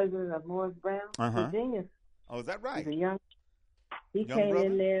the president of Morris Brown, is a genius. Oh, is that right? He's he young came brother?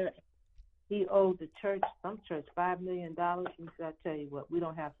 in there. He owed the church, some church, $5 million. He said, I tell you what, we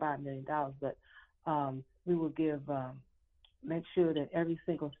don't have $5 million, but we will make sure that every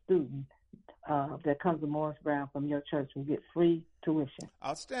single student that comes to Morris Brown from your church will get free tuition.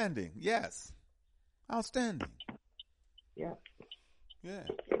 Outstanding. Yes. Outstanding. Yeah. Yeah.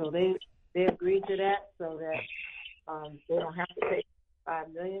 So they agreed to that so that they don't have to pay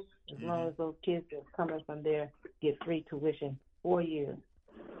 $5 million as long as those kids that are coming from there get free tuition 4 years.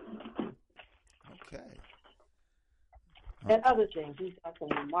 Okay. And other things. He's got some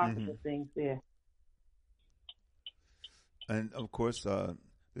remarkable things there. And, of course, the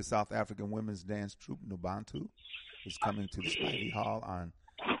South African women's dance troupe, Nubantu, is coming to the Smiley Hall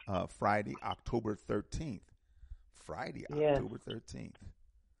on Friday, October 13th. October 13th.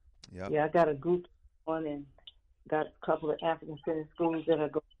 Yep. Yeah, I got a group on and got a couple of African Center schools that are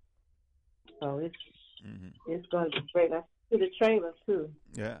going. So it's going to be great. I see the trailer, too.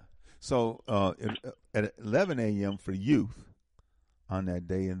 Yeah. So at 11 a.m. for youth on that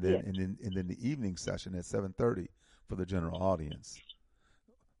day, and then the evening session at 7:30 for the general audience.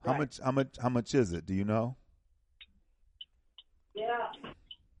 How much is it? Do you know? Yeah,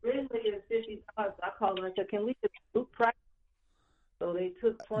 originally it was $50. I called them and said, "Can we get group price?" So they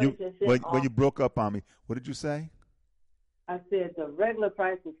took 20% off. Well, you broke up on me. What did you say? I said the regular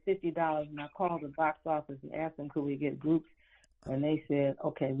price was $50, and I called the box office and asked them could we get groups, and they said,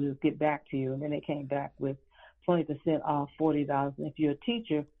 "Okay, we'll get back to you." And then they came back with 20% off, $40. And if you're a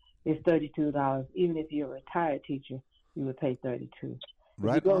teacher, it's $32. Even if you're a retired teacher, you would pay $32.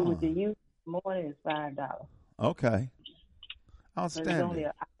 Right. If you go with the youth in the morning, it's $5. Okay. Outstanding.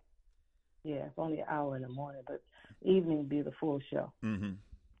 It's only an hour in the morning, but evening would be the full show.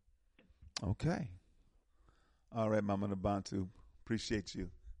 Okay. All right, Mama Nubantu. Appreciate you.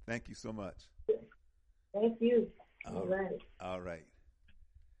 Thank you so much. Thank you. All right. All right.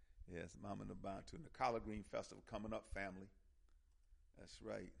 Yes, Mama Nubantu. And the Collard Green Festival coming up, family. That's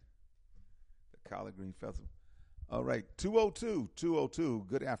right. The Collard Green Festival. All right. 202.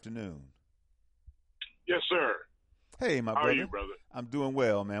 Good afternoon. Yes, sir. Hey, my brother. How are you, brother? I'm doing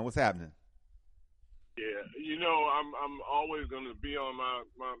well, man. What's happening? Yeah, you know, I'm always going to be on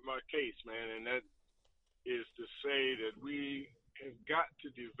my case, man, and that is to say that we have got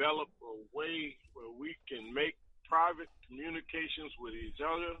to develop a way where we can make private communications with each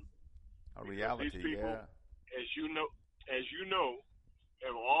other. A reality, these people, yeah. As you know,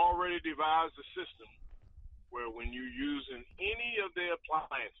 have already devised a system where when you're using any of their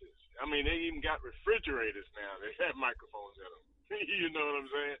appliances, I mean, they even got refrigerators now. They have microphones in them. You know what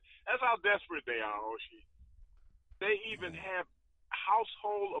I'm saying? That's how desperate they are, Oshi. They even have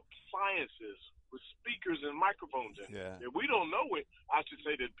household appliances with speakers and microphones in them. That we don't know it. I should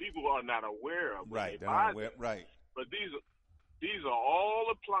say that people are not aware of. Right. Right. But these are all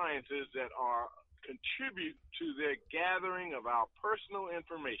appliances that contribute to their gathering of our personal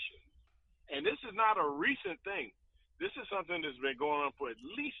information. And this is not a recent thing. This is something that's been going on for at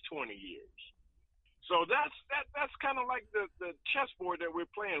least 20 years. So that's kind of like the chessboard that we're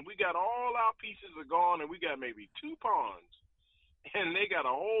playing. We got all our pieces are gone, and we got maybe 2 pawns, and they got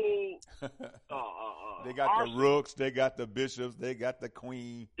a whole. They got the rooks, they got the bishops, they got the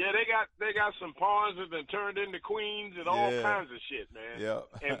queen. Yeah, they got some pawns that been turned into queens and all kinds of shit, man. Yeah.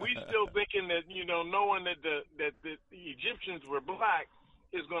 And we still thinking that knowing that the Egyptians were black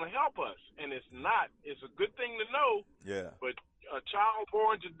is going to help us, and it's not. It's a good thing to know. Yeah. But a child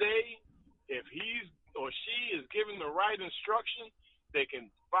born today, if he's or she is given the right instruction, they can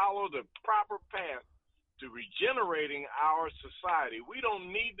follow the proper path to regenerating our society. We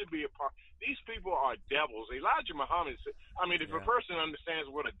don't need to be a part. These people are devils. Elijah Muhammad said, I mean, if a person understands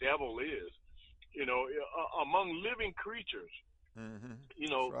what a devil is, among living creatures,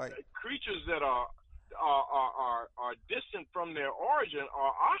 creatures that are distant from their origin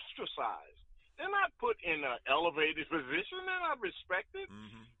are ostracized. They're not put in an elevated position. They're not respected.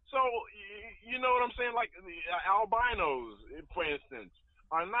 So, you know what I'm saying? Like the albinos, for instance,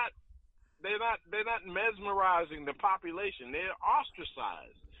 they're not mesmerizing the population. They're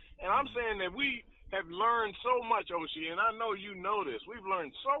ostracized. And I'm saying that we have learned so much, Oshi, and I know you know this. We've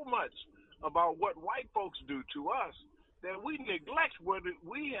learned so much about what white folks do to us that we neglect what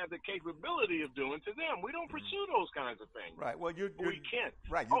we have the capability of doing to them. We don't pursue those kinds of things. Right. Well, we can't.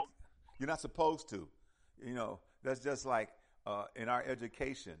 Right. You're not supposed to. That's just like in our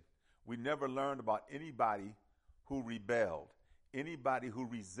education, we never learned about anybody who rebelled, anybody who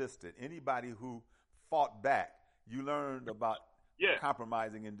resisted, anybody who fought back. You learned about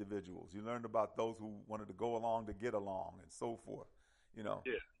compromising individuals. You learned about those who wanted to go along to get along and so forth. We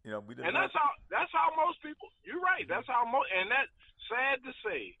didn't. And that's how most people. You're right. That's how and that's sad to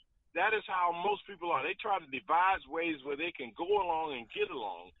say. That is how most people are. They try to devise ways where they can go along and get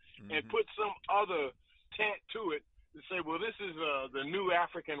along, and put some other tack to it say, well, this is the new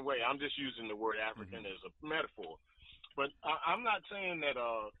African way. I'm just using the word African as a metaphor. But I'm not saying that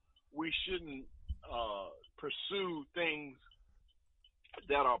we shouldn't pursue things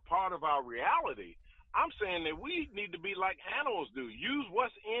that are part of our reality. I'm saying that we need to be like animals do. Use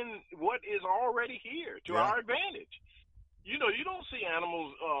what is already here to our advantage. You know, you don't see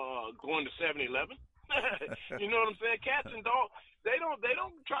animals going to 7-Eleven. You know what I'm saying? Cats and dogs, they don't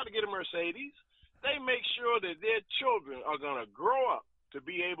try to get a Mercedes. They make sure that their children are going to grow up to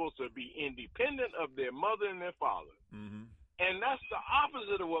be able to be independent of their mother and their father. Mm-hmm. And that's the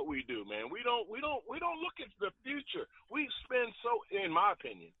opposite of what we do, man. We don't look at the future. We spend in my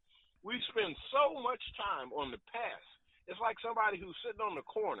opinion, we spend so much time on the past. It's like somebody who's sitting on the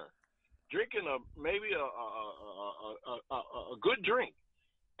corner drinking maybe a good drink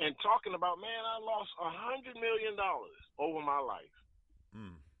and talking about, man, I lost $100 million over my life.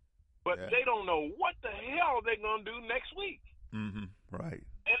 Mm. But they don't know what the hell they're going to do next week. Mm-hmm. Right.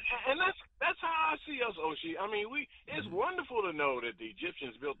 And that's how I see us, Oshi. I mean, it's wonderful to know that the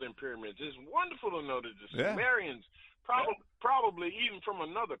Egyptians built them pyramids. It's wonderful to know that the Sumerians, probably even from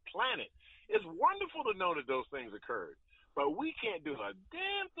another planet, it's wonderful to know that those things occurred. But we can't do a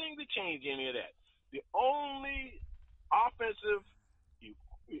damn thing to change any of that. The only offensive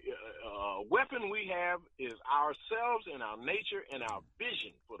weapon we have is ourselves and our nature and our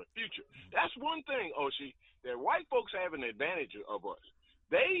vision for the future. That's one thing, Oshi, that white folks have an advantage of us.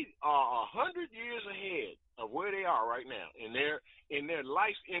 They are 100 years ahead of where they are right now in their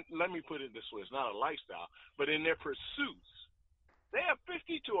life. Let me put it this way: it's not a lifestyle, but in their pursuits, they are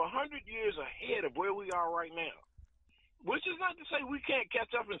 50 to 100 years ahead of where we are right now. Which is not to say we can't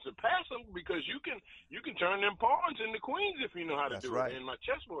catch up and surpass them, because you can turn them pawns into queens if you know how to do it in my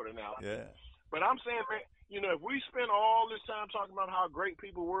chessboard analogy. Yeah. But I'm saying, man, you know, if we spend all this time talking about how great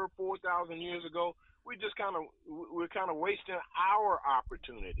people were 4,000 years ago, we're kind of wasting our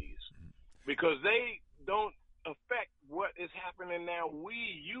opportunities, because they don't affect what is happening now.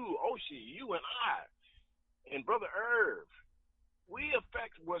 You, Oshi, you and I, and Brother Irv, we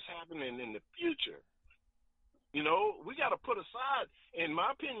affect what's happening in the future. You know, we got to put aside, in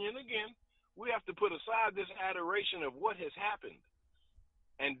my opinion, again, we have to put aside this adoration of what has happened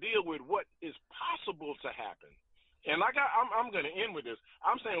and deal with what is possible to happen. And I'm going to end with this.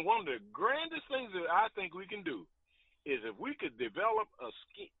 I'm saying one of the grandest things that I think we can do is if we could develop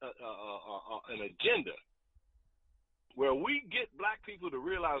an agenda where we get black people to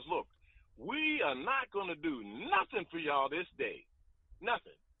realize, look, we are not going to do nothing for y'all this day.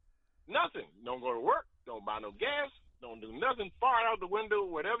 Nothing. Nothing. Don't go to work. Don't buy no gas. Don't do nothing. Far out the window.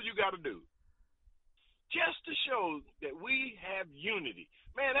 Whatever you got to do, just to show that we have unity.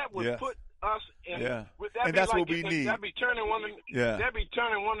 Man, that would put us in. Yeah. And that's what we need. That'd be turning one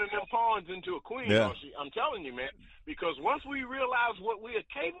of them pawns into a queen. Yeah. I'm telling you, man. Because once we realize what we are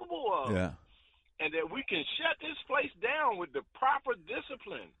capable of, and that we can shut this place down with the proper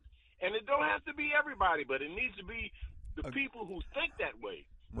discipline, and it don't have to be everybody, but it needs to be the people who think that way.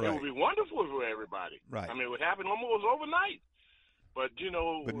 Right. It would be wonderful for everybody. Right. I mean, it would happen almost overnight. But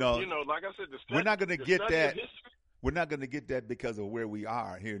like I said, we're not going to get that. We're not going to get that because of where we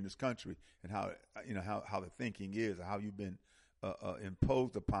are here in this country and how the thinking is, or how you've been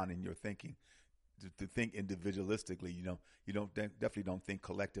imposed upon in your thinking to think individualistically. You definitely don't think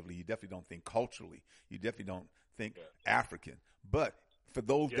collectively. You definitely don't think culturally. You definitely don't think African. But for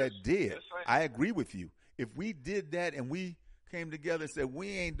those that did, I agree with you. If we did that and we came together and said, we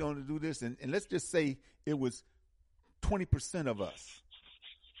ain't going to do this, and let's just say it was 20% of us.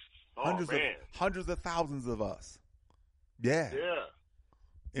 Hundreds of thousands of us. Yeah. Yeah.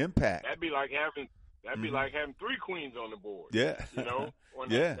 Impact. That'd be like having 3 queens on the board. Yeah. You know?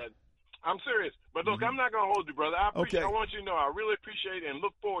 Yeah. I'm serious. But look, I'm not going to hold you, brother. I want you to know I really appreciate and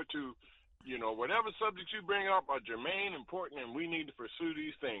look forward to, whatever subjects you bring up are germane, important, and we need to pursue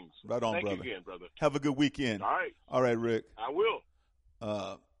these things. Right on, Thank brother. you again, brother. Have a good weekend. All right, Rick. I will.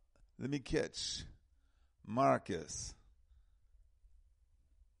 Let me catch Marcus.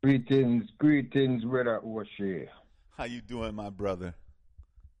 Greetings, Brother Oshi. How you doing, my brother?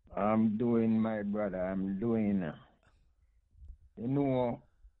 I'm doing, my brother. I'm doing.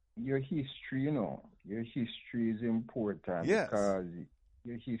 Your history, your history is important. Yes. Because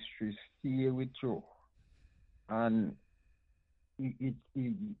your history stays with you. And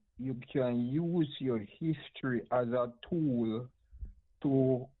you can use your history as a tool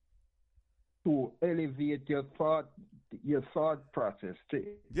to elevate your thought process, to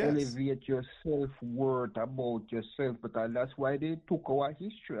elevate your self-worth about yourself, because that's why they took our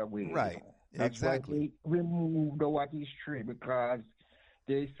history away. Right. That's exactly. why they removed our history, because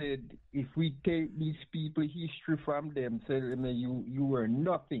they said if we take these people history from them, say you were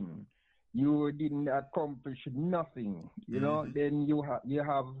nothing, you didn't accomplish nothing, then you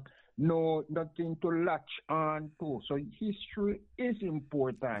have nothing to latch on to. So history is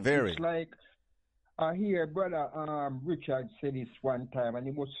important. Very. It's like I hear Brother Richard said this one time, and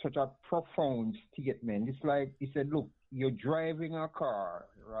it was such a profound statement. It's like he said, look, you're driving a car,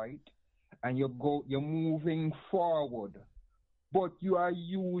 right? And you're moving forward, but you are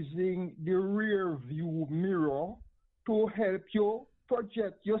using the rear view mirror to help you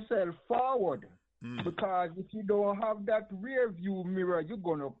project yourself forward. Because if you don't have that rear view mirror, you're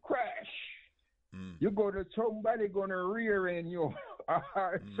gonna crash. Somebody gonna rear end you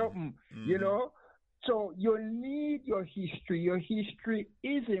or something, So you need your history. Your history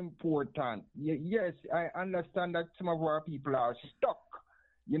is important. Yes, I understand that some of our people are stuck.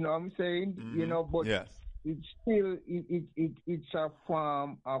 You know what I'm saying? But yes. It's still it's a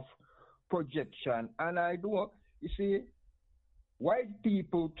form of projection. And you see, white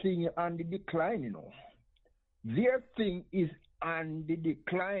people think on the decline, Their thing is on the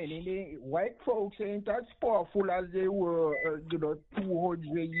decline. White folks ain't as powerful as they were,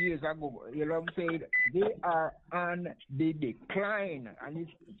 200 years ago. You know what I'm saying? They are on the decline. And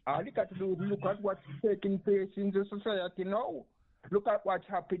all you got to do is look at what's taking place in the society now. Look at what's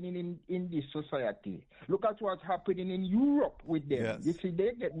happening in this society. Look at what's happening in Europe with them. Yes. You see,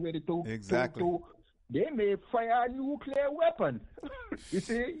 they get ready to exactly. They may fire a nuclear weapon. You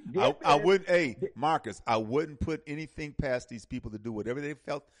see? Marcus, I wouldn't put anything past these people to do whatever they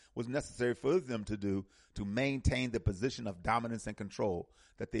felt was necessary for them to do to maintain the position of dominance and control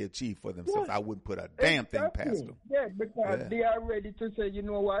that they achieve for themselves. Yes. I wouldn't put a damn thing past them. Yeah, because they are ready to say, you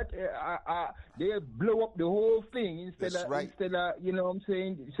know what, they blow up the whole thing instead of, you know what I'm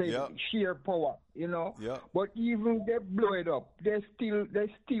saying, say sheer power, But even they blow it up, they still, they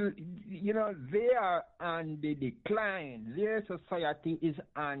are on the decline. Their society is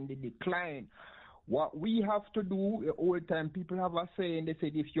on the decline. What we have to do, all the time, people have a saying, they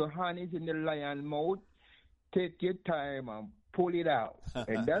said, if your hand is in the lion's mouth, take your time and pull it out.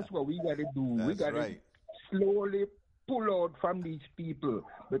 And that's what we got to do. We got to slowly pull out from these people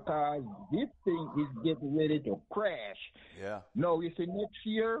because this thing is getting ready to crash. Yeah. Now, you see, next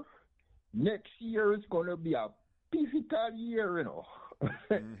year is going to be a pivotal year,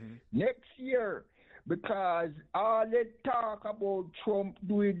 Next year. Because all they talk about Trump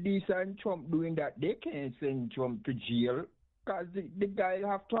doing this and Trump doing that, they can't send Trump to jail. Because the guy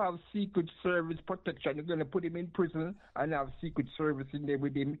have to have Secret Service protection. They're going to put him in prison and have Secret Service in there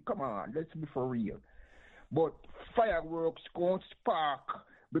with him. Come on, let's be for real. But fireworks going to spark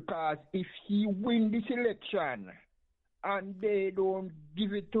because if he win this election and they don't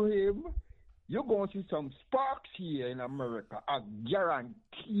give it to him, you're going to see some sparks here in America. I guarantee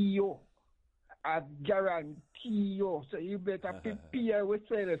you. So you better prepare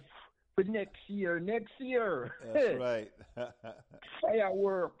yourself for next year. That's right.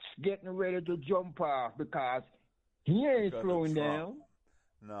 Fireworks getting ready to jump off because he ain't slowing down.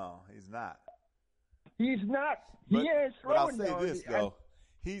 No, he's not. He ain't slowing down. But I'll say this though,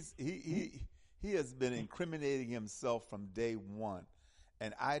 he has been incriminating himself from day one,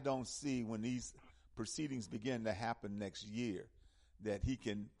 and I don't see when these proceedings begin to happen next year that he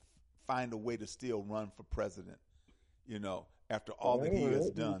can find a way to still run for president, after all that he has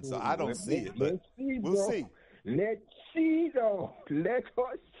done. So I don't see it, but we'll see. Let's see, though. Let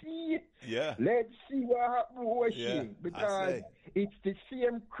us see. Yeah. Let's see what happens with Oshi. Because it's the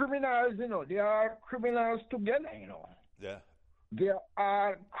same criminals, They are criminals together, Yeah. They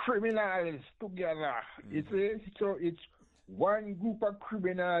are criminals together. Mm-hmm. So it's one group of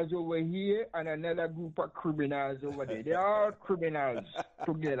criminals over here and another group of criminals over there. They are criminals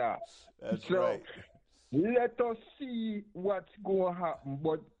together. That's right. Let us see what's going to happen.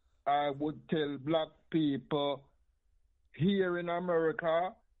 But I would tell black people here in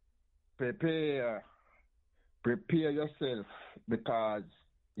America, prepare yourself because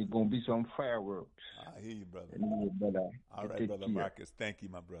it's going to be some fireworks. I hear you, brother. All right, Brother Marcus. Thank you,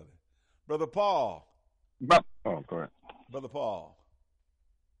 my brother. Brother Paul. Correct. Brother Paul.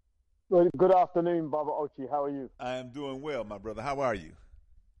 Good afternoon, Brother Oshi. How are you? I am doing well, my brother. How are you?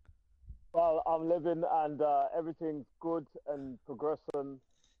 Well, I'm living and everything's good and progressing.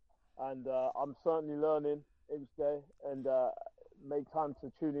 And I'm certainly learning each day and make time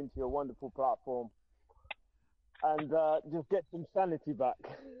to tune into your wonderful platform and just get some sanity back.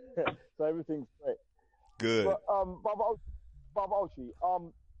 So everything's great. Good. But, Brother Oshi,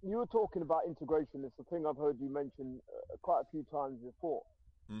 you were talking about integration. It's a thing I've heard you mention quite a few times before.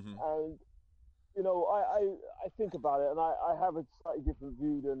 Mm-hmm. And I think about it, and I have a slightly different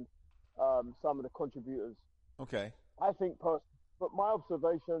view than some of the contributors. Okay. I think, but my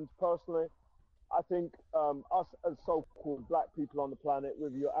observations personally, I think us as so-called black people on the planet,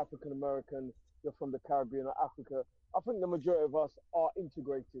 whether you're African American, you're from the Caribbean or Africa, I think the majority of us are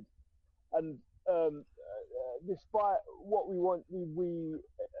integrated. And despite what we want,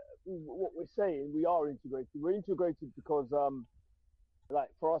 what we're saying, we are integrated. We're integrated because, like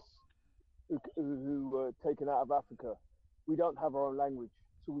for us who were taken out of Africa, we don't have our own language,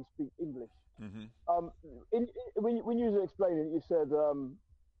 so we speak English. Mm-hmm. When you were explaining it, you said,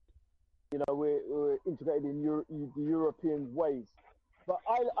 we're integrated in the European ways. But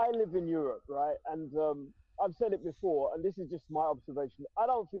I live in Europe, right? And I've said it before, and this is just my observation. I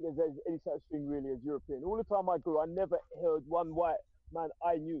don't think there's any such thing really as European. All the time I grew, I never heard one white man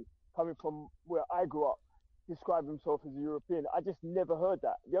I knew coming from where I grew up describe himself as a European. I just never heard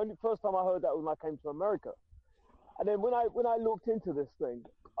that. The only first time I heard that was when I came to America. And then when I looked into this thing,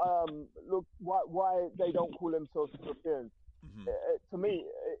 look why they don't call themselves Europeans. Mm-hmm. To me,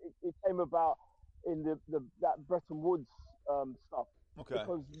 it came about in that Bretton Woods stuff. Okay.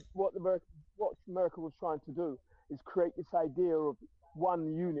 Because what America was trying to do is create this idea of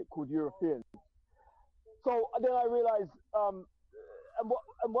one unit called Europeans. So then I realized, and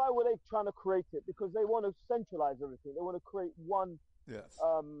why were they trying to create it? Because they want to centralize everything. They want to create one. Yes.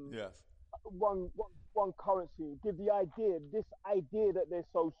 Yes. One currency. Give this idea that they're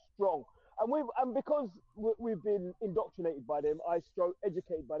so strong. And because we've been indoctrinated by them,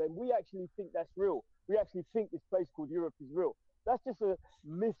 educated by them, we actually think that's real. We actually think this place called Europe is real. That's just a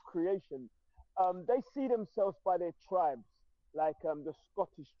myth creation. They see themselves by their tribes, like the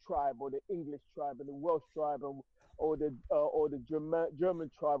Scottish tribe or the English tribe and the Welsh tribe or the German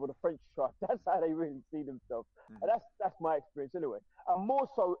tribe or the French tribe. That's how they really see themselves. Mm-hmm. And that's my experience anyway. And more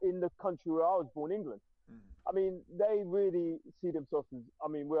so in the country where I was born, England. Mm-hmm. I mean, they really see themselves as,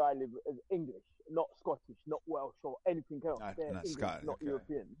 where I live, as English, not Scottish, not Welsh or anything else. They're English, Scottish, not okay.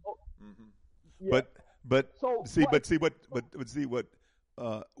 European. Mm-hmm. Yeah. But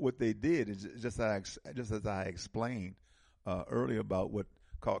what they did is just as I explained earlier about what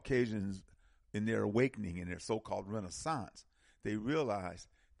Caucasians in their awakening, in their so-called Renaissance, they realized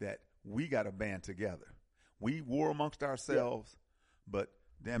that we got to band together. We war amongst ourselves, but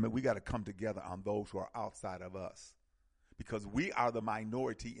damn it, we got to come together on those who are outside of us, because we are the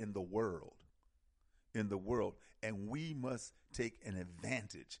minority in the world. And we must take an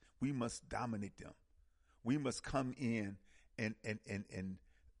advantage. We must dominate them. We must come in and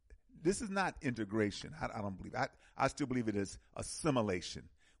this is not integration. I don't believe. I still believe it is assimilation.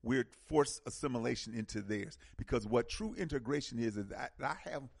 We're forced assimilation into theirs, because what true integration is that I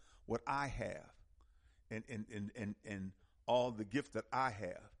have what I have, and all the gifts that I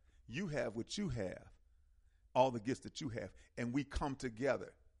have. You have what you have, all the gifts that you have, and we come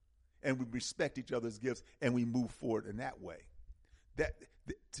together, and we respect each other's gifts, and we move forward in that way.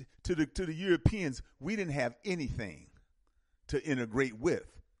 To the Europeans, we didn't have anything to integrate with,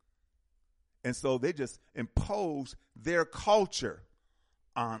 and so they just imposed their culture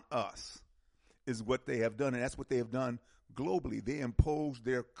on us, is what they have done, and that's what they have done globally. They imposed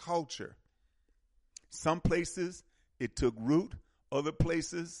their culture. Some places it took root, other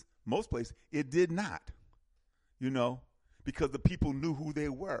places, most places, it did not, because the people knew who they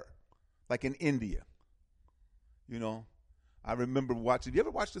were, like in India. I remember watching, you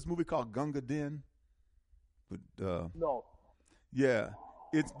ever watch this movie called Gunga Din? No. Yeah,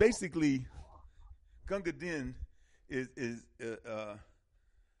 it's basically, Gunga Din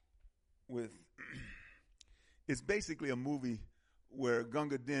it's basically a movie where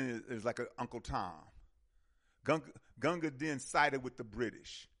Gunga Din is like an Uncle Tom. Gunga Din sided with the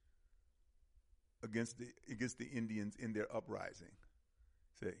British against the Indians in their uprising.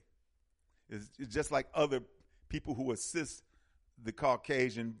 See, it's just like other people who assist the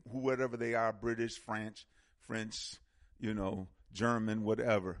Caucasian, whatever they are, British, French, German,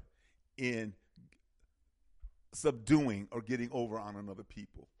 whatever, in subduing or getting over on another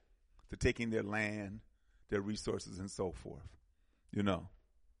people, to taking their land, their resources, and so forth.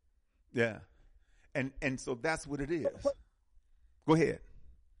 Yeah. And so that's what it is. Go ahead.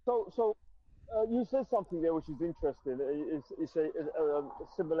 So you said something there which is interesting. You say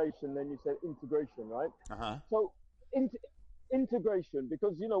assimilation, then you said integration, right? Uh-huh. So integration,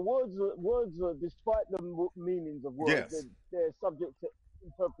 because words are, despite the meanings of words, yes, they're subject to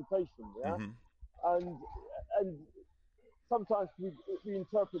interpretation. Yeah, mm-hmm. and sometimes we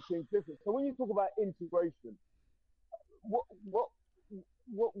interpret things different. So when you talk about integration, what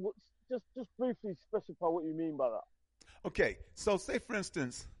just briefly specify what you mean by that. Okay, so say for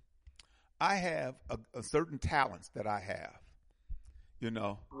instance, I have a certain talents that I have, you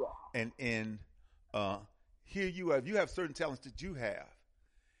know, and here you have certain talents that you have,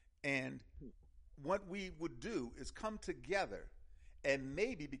 and what we would do is come together, and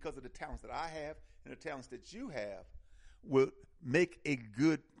maybe because of the talents that I have and the talents that you have, will make a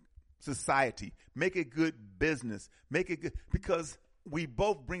good society, make a good business, make it good, because we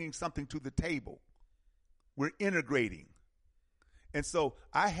both bringing something to the table. We're integrating. And so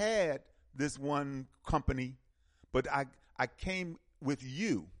I had this one company, but I came with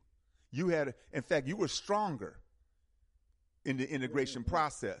you. You had, in fact, you were stronger in the integration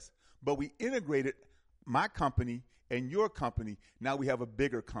process. But we integrated my company and your company. Now we have a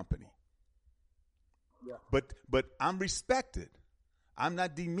bigger company. Yeah. But I'm respected. I'm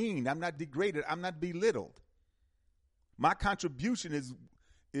not demeaned. I'm not degraded. I'm not belittled. My contribution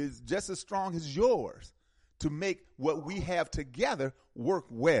is just as strong as yours to make what we have together work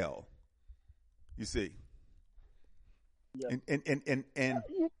well. You see. Yeah.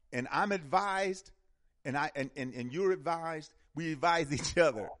 And I'm advised, and you're advised. We advise each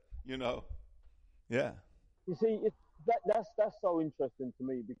other, you know. Yeah. You see, that's so interesting to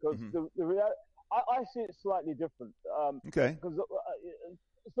me, because the reality, I see it slightly different. Okay. Because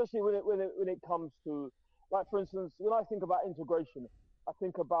especially when it comes to, like, for instance, when I think about integration, I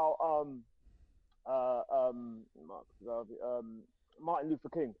think about Martin Luther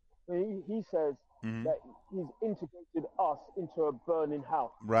King. He says that he's integrated us into a burning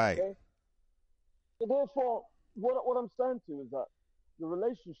house. Right. Okay? So therefore, what I'm saying to you is that the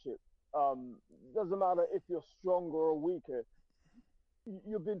relationship doesn't matter if you're stronger or weaker.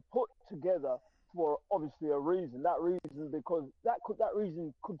 You've been put together for obviously a reason. That reason could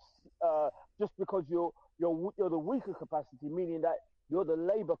just because you're the weaker capacity, meaning that you're the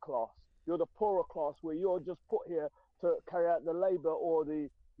labor class, you're the poorer class, where you're just put here to carry out the labor or the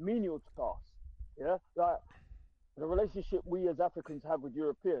menial tasks. Yeah, like the relationship we as Africans have with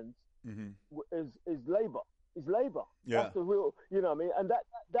Europeans is labor. Is labor. Yeah. That's the real, you know what I mean? And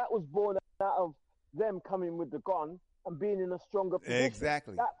that was born out of them coming with the gun and being in a stronger position.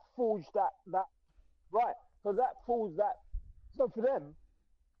 Exactly. That forged that right. So that forged that. So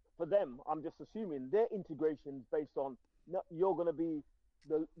for them, I'm just assuming their integration is based on you're going to be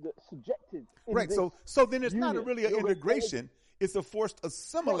the subjected. Right. So then it's not really an integration. It's a forced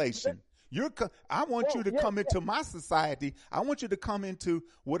assimilation. I want you to come into my society. I want you to come into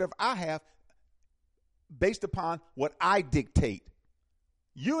whatever I have based upon what I dictate.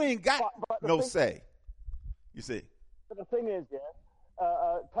 You ain't got say. You see. But the thing is,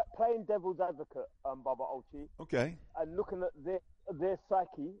 playing devil's advocate, Baba Oshi. Okay. And looking at their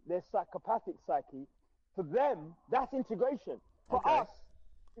psyche, their psychopathic psyche, for them, that's integration. For us,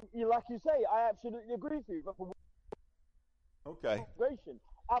 like you say, I absolutely agree with you. But for integration,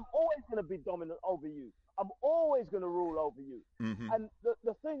 I'm always going to be dominant over you. I'm always going to rule over you. And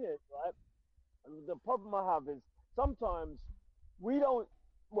the thing is, right, the problem I have is sometimes we don't,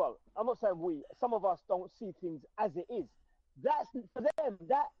 well, I'm not saying we, some of us don't see things as it is. That's, for them,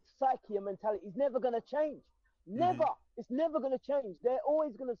 that psyche and mentality is never going to change. Never. It's never going to change. They're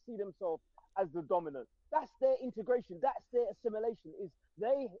always going to see themselves as the dominant. That's their integration. That's their assimilation, is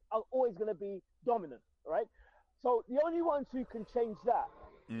they are always going to be dominant, right? So the only ones who can change that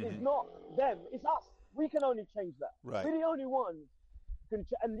is not them, it's us. We can only change that. Right. We're the only ones who can,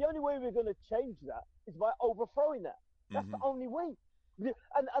 and the only way we're going to change that is by overthrowing that. That's the only way.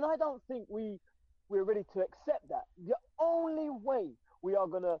 And I don't think we're ready to accept that. The only way we are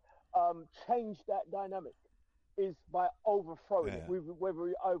going to change that dynamic is by overthrowing it. Whether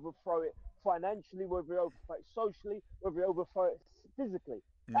we overthrow it financially, whether we overthrow it socially, whether we overthrow it physically.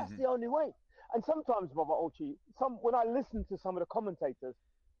 That's the only way. And sometimes, Brother Oshi, when I listen to some of the commentators,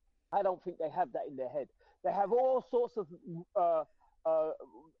 I don't think they have that in their head. They have all sorts of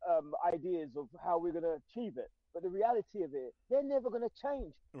ideas of how we're going to achieve it. But the reality of it, they're never going to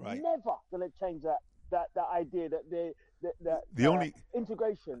change. Right. Never going to change that idea that the only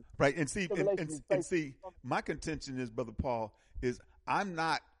integration. Right. And see, my contention is, Brother Paul, is I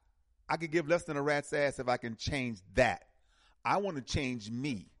could give less than a rat's ass if I can change that. I want to change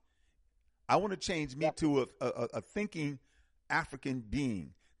me. I want to change me to a thinking African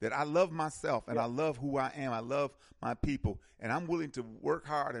being, that I love myself and I love who I am. I love my people, and I'm willing to work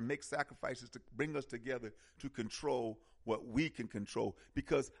hard and make sacrifices to bring us together to control what we can control,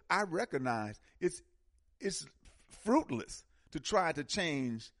 because I recognize it's fruitless to try to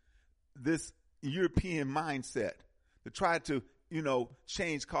change this European mindset, to try to,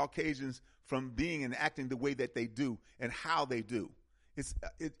 change Caucasians from being and acting the way that they do and how they do. It's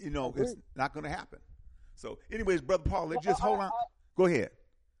not going to happen. So anyways, Brother Paul, let's just hold on. Go ahead.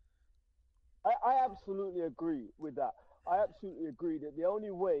 I absolutely agree with that. I absolutely agree that the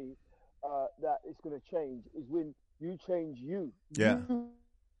only way that it's going to change is when you change you. Yeah. You.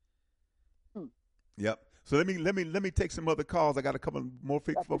 Yep. So let me take some other calls. I got a couple more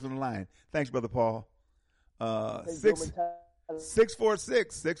folks on the line. Thanks, Brother Paul.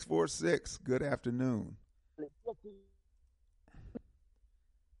 646. Good afternoon.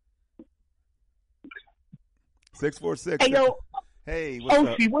 646. Hey, yo. Hey, what's up?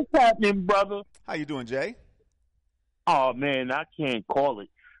 Oshi, what's happening, brother? How you doing, Jay? Oh, man, I can't call it.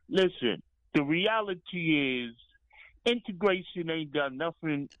 Listen, the reality is integration ain't done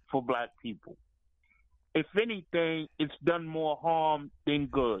nothing for black people. If anything, it's done more harm than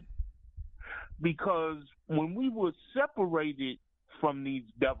good. Because when we were separated from these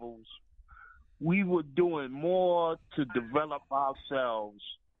devils, we were doing more to develop ourselves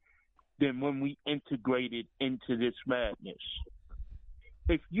than when we integrated into this madness.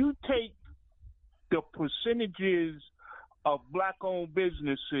 If you take the percentages of black-owned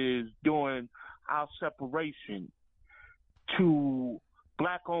businesses during our separation to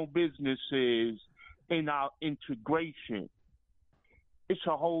black-owned businesses in our integration, it's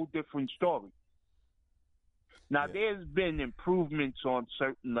a whole different story. Now, there's been improvements on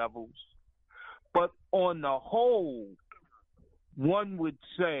certain levels, but on the whole, one would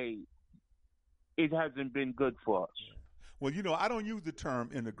say it hasn't been good for us. Well, you know, I don't use the term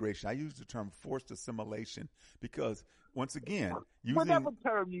integration. I use the term forced assimilation because, once again, using whatever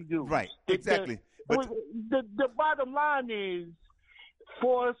term you use, right? Exactly. But the bottom line is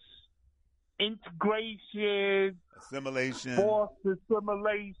forced integration, assimilation, forced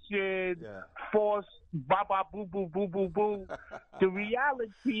assimilation, forced ba ba boo boo boo boo boo. The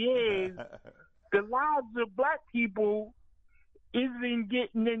reality is, the lives of black people isn't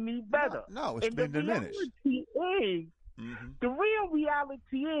getting any better. No, it's been diminished. The reality is, the real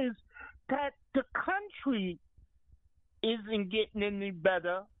reality is that the country isn't getting any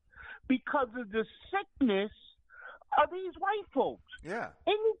better because of the sickness of these white folks. Yeah.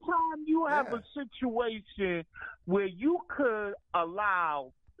 Anytime you have a situation where you could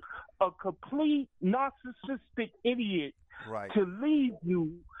allow a complete narcissistic idiot to lead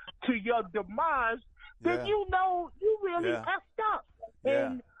you to your demise, then you know you really messed up.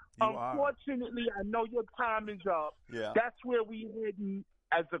 And unfortunately, I know your time is up. Yeah. That's where we're heading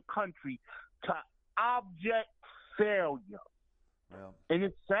as a country, to abject failure. Well, and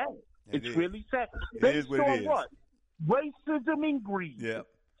it's sad. It's really sad. It is what it is. What? Racism and greed. Yep.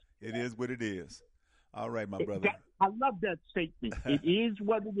 It is what it is. All right, my brother. I love that statement. It is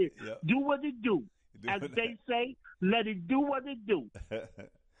what it is. Yep. Do what it do. As they say, let it do what it do.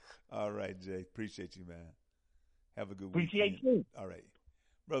 All right, Jay. Appreciate you, man. Have a good Appreciate weekend. you. All right.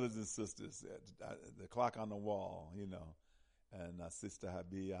 Brothers and sisters, the clock on the wall, you know, and Sister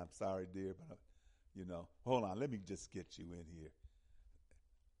Habib, I'm sorry, dear, but, you know, hold on. Let me just get you in here.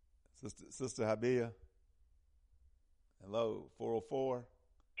 Sister Habib. Hello, 404.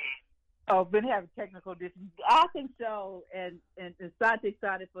 Oh, been having technical difficulties. I think so, and Sante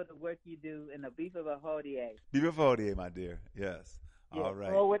excited for the work you do in the Beef of a Hodie. Beef of a Hodie, my dear. Yes. Yeah, all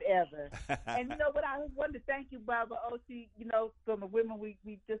right. Or whatever. And you know what? I wanted to thank you, Barbara Oshi. You know, from the women, we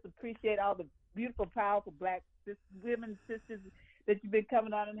just appreciate all the beautiful, powerful black women, sisters that you've been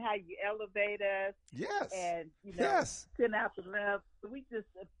coming on and how you elevate us. Yes. And, you know, send out the love. So we just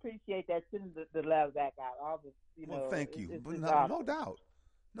appreciate that, sending the love back out. All the, you know. Well, thank you. It's No doubt.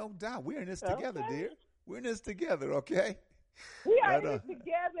 No doubt. We're in this together, dear. We're in this together, okay? We are in this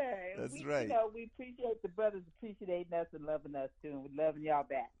together. That's right. You know, we appreciate the brothers appreciating us and loving us, too. And we're loving y'all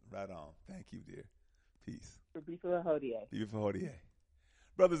back. Right on. Thank you, dear. Peace. Beef of a Hodie. Beef of a Hodie.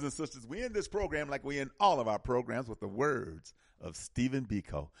 Brothers and sisters, we end this program like we end all of our programs with the words of Stephen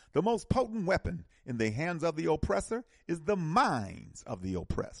Biko. The most potent weapon in the hands of the oppressor is the minds of the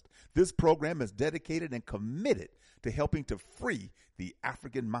oppressed. This program is dedicated and committed to helping to free the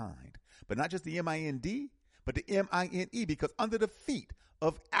African mind. But not just the M-I-N-D, but the M-I-N-E, because under the feet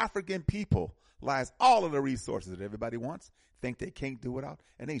of African people lies all of the resources that everybody wants, think they can't do without,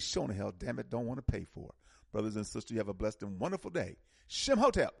 and they sure the hell, damn it, don't want to pay for. Brothers and sisters, you have a blessed and wonderful day. Shem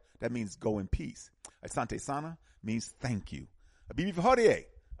Hotep, that means go in peace. Asante Sana means thank you. Abibi Hodie.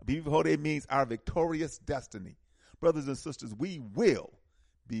 Abibi Hodie means our victorious destiny. Brothers and sisters, we will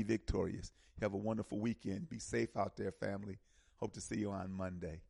be victorious. Have a wonderful weekend. Be safe out there, family. Hope to see you on Monday.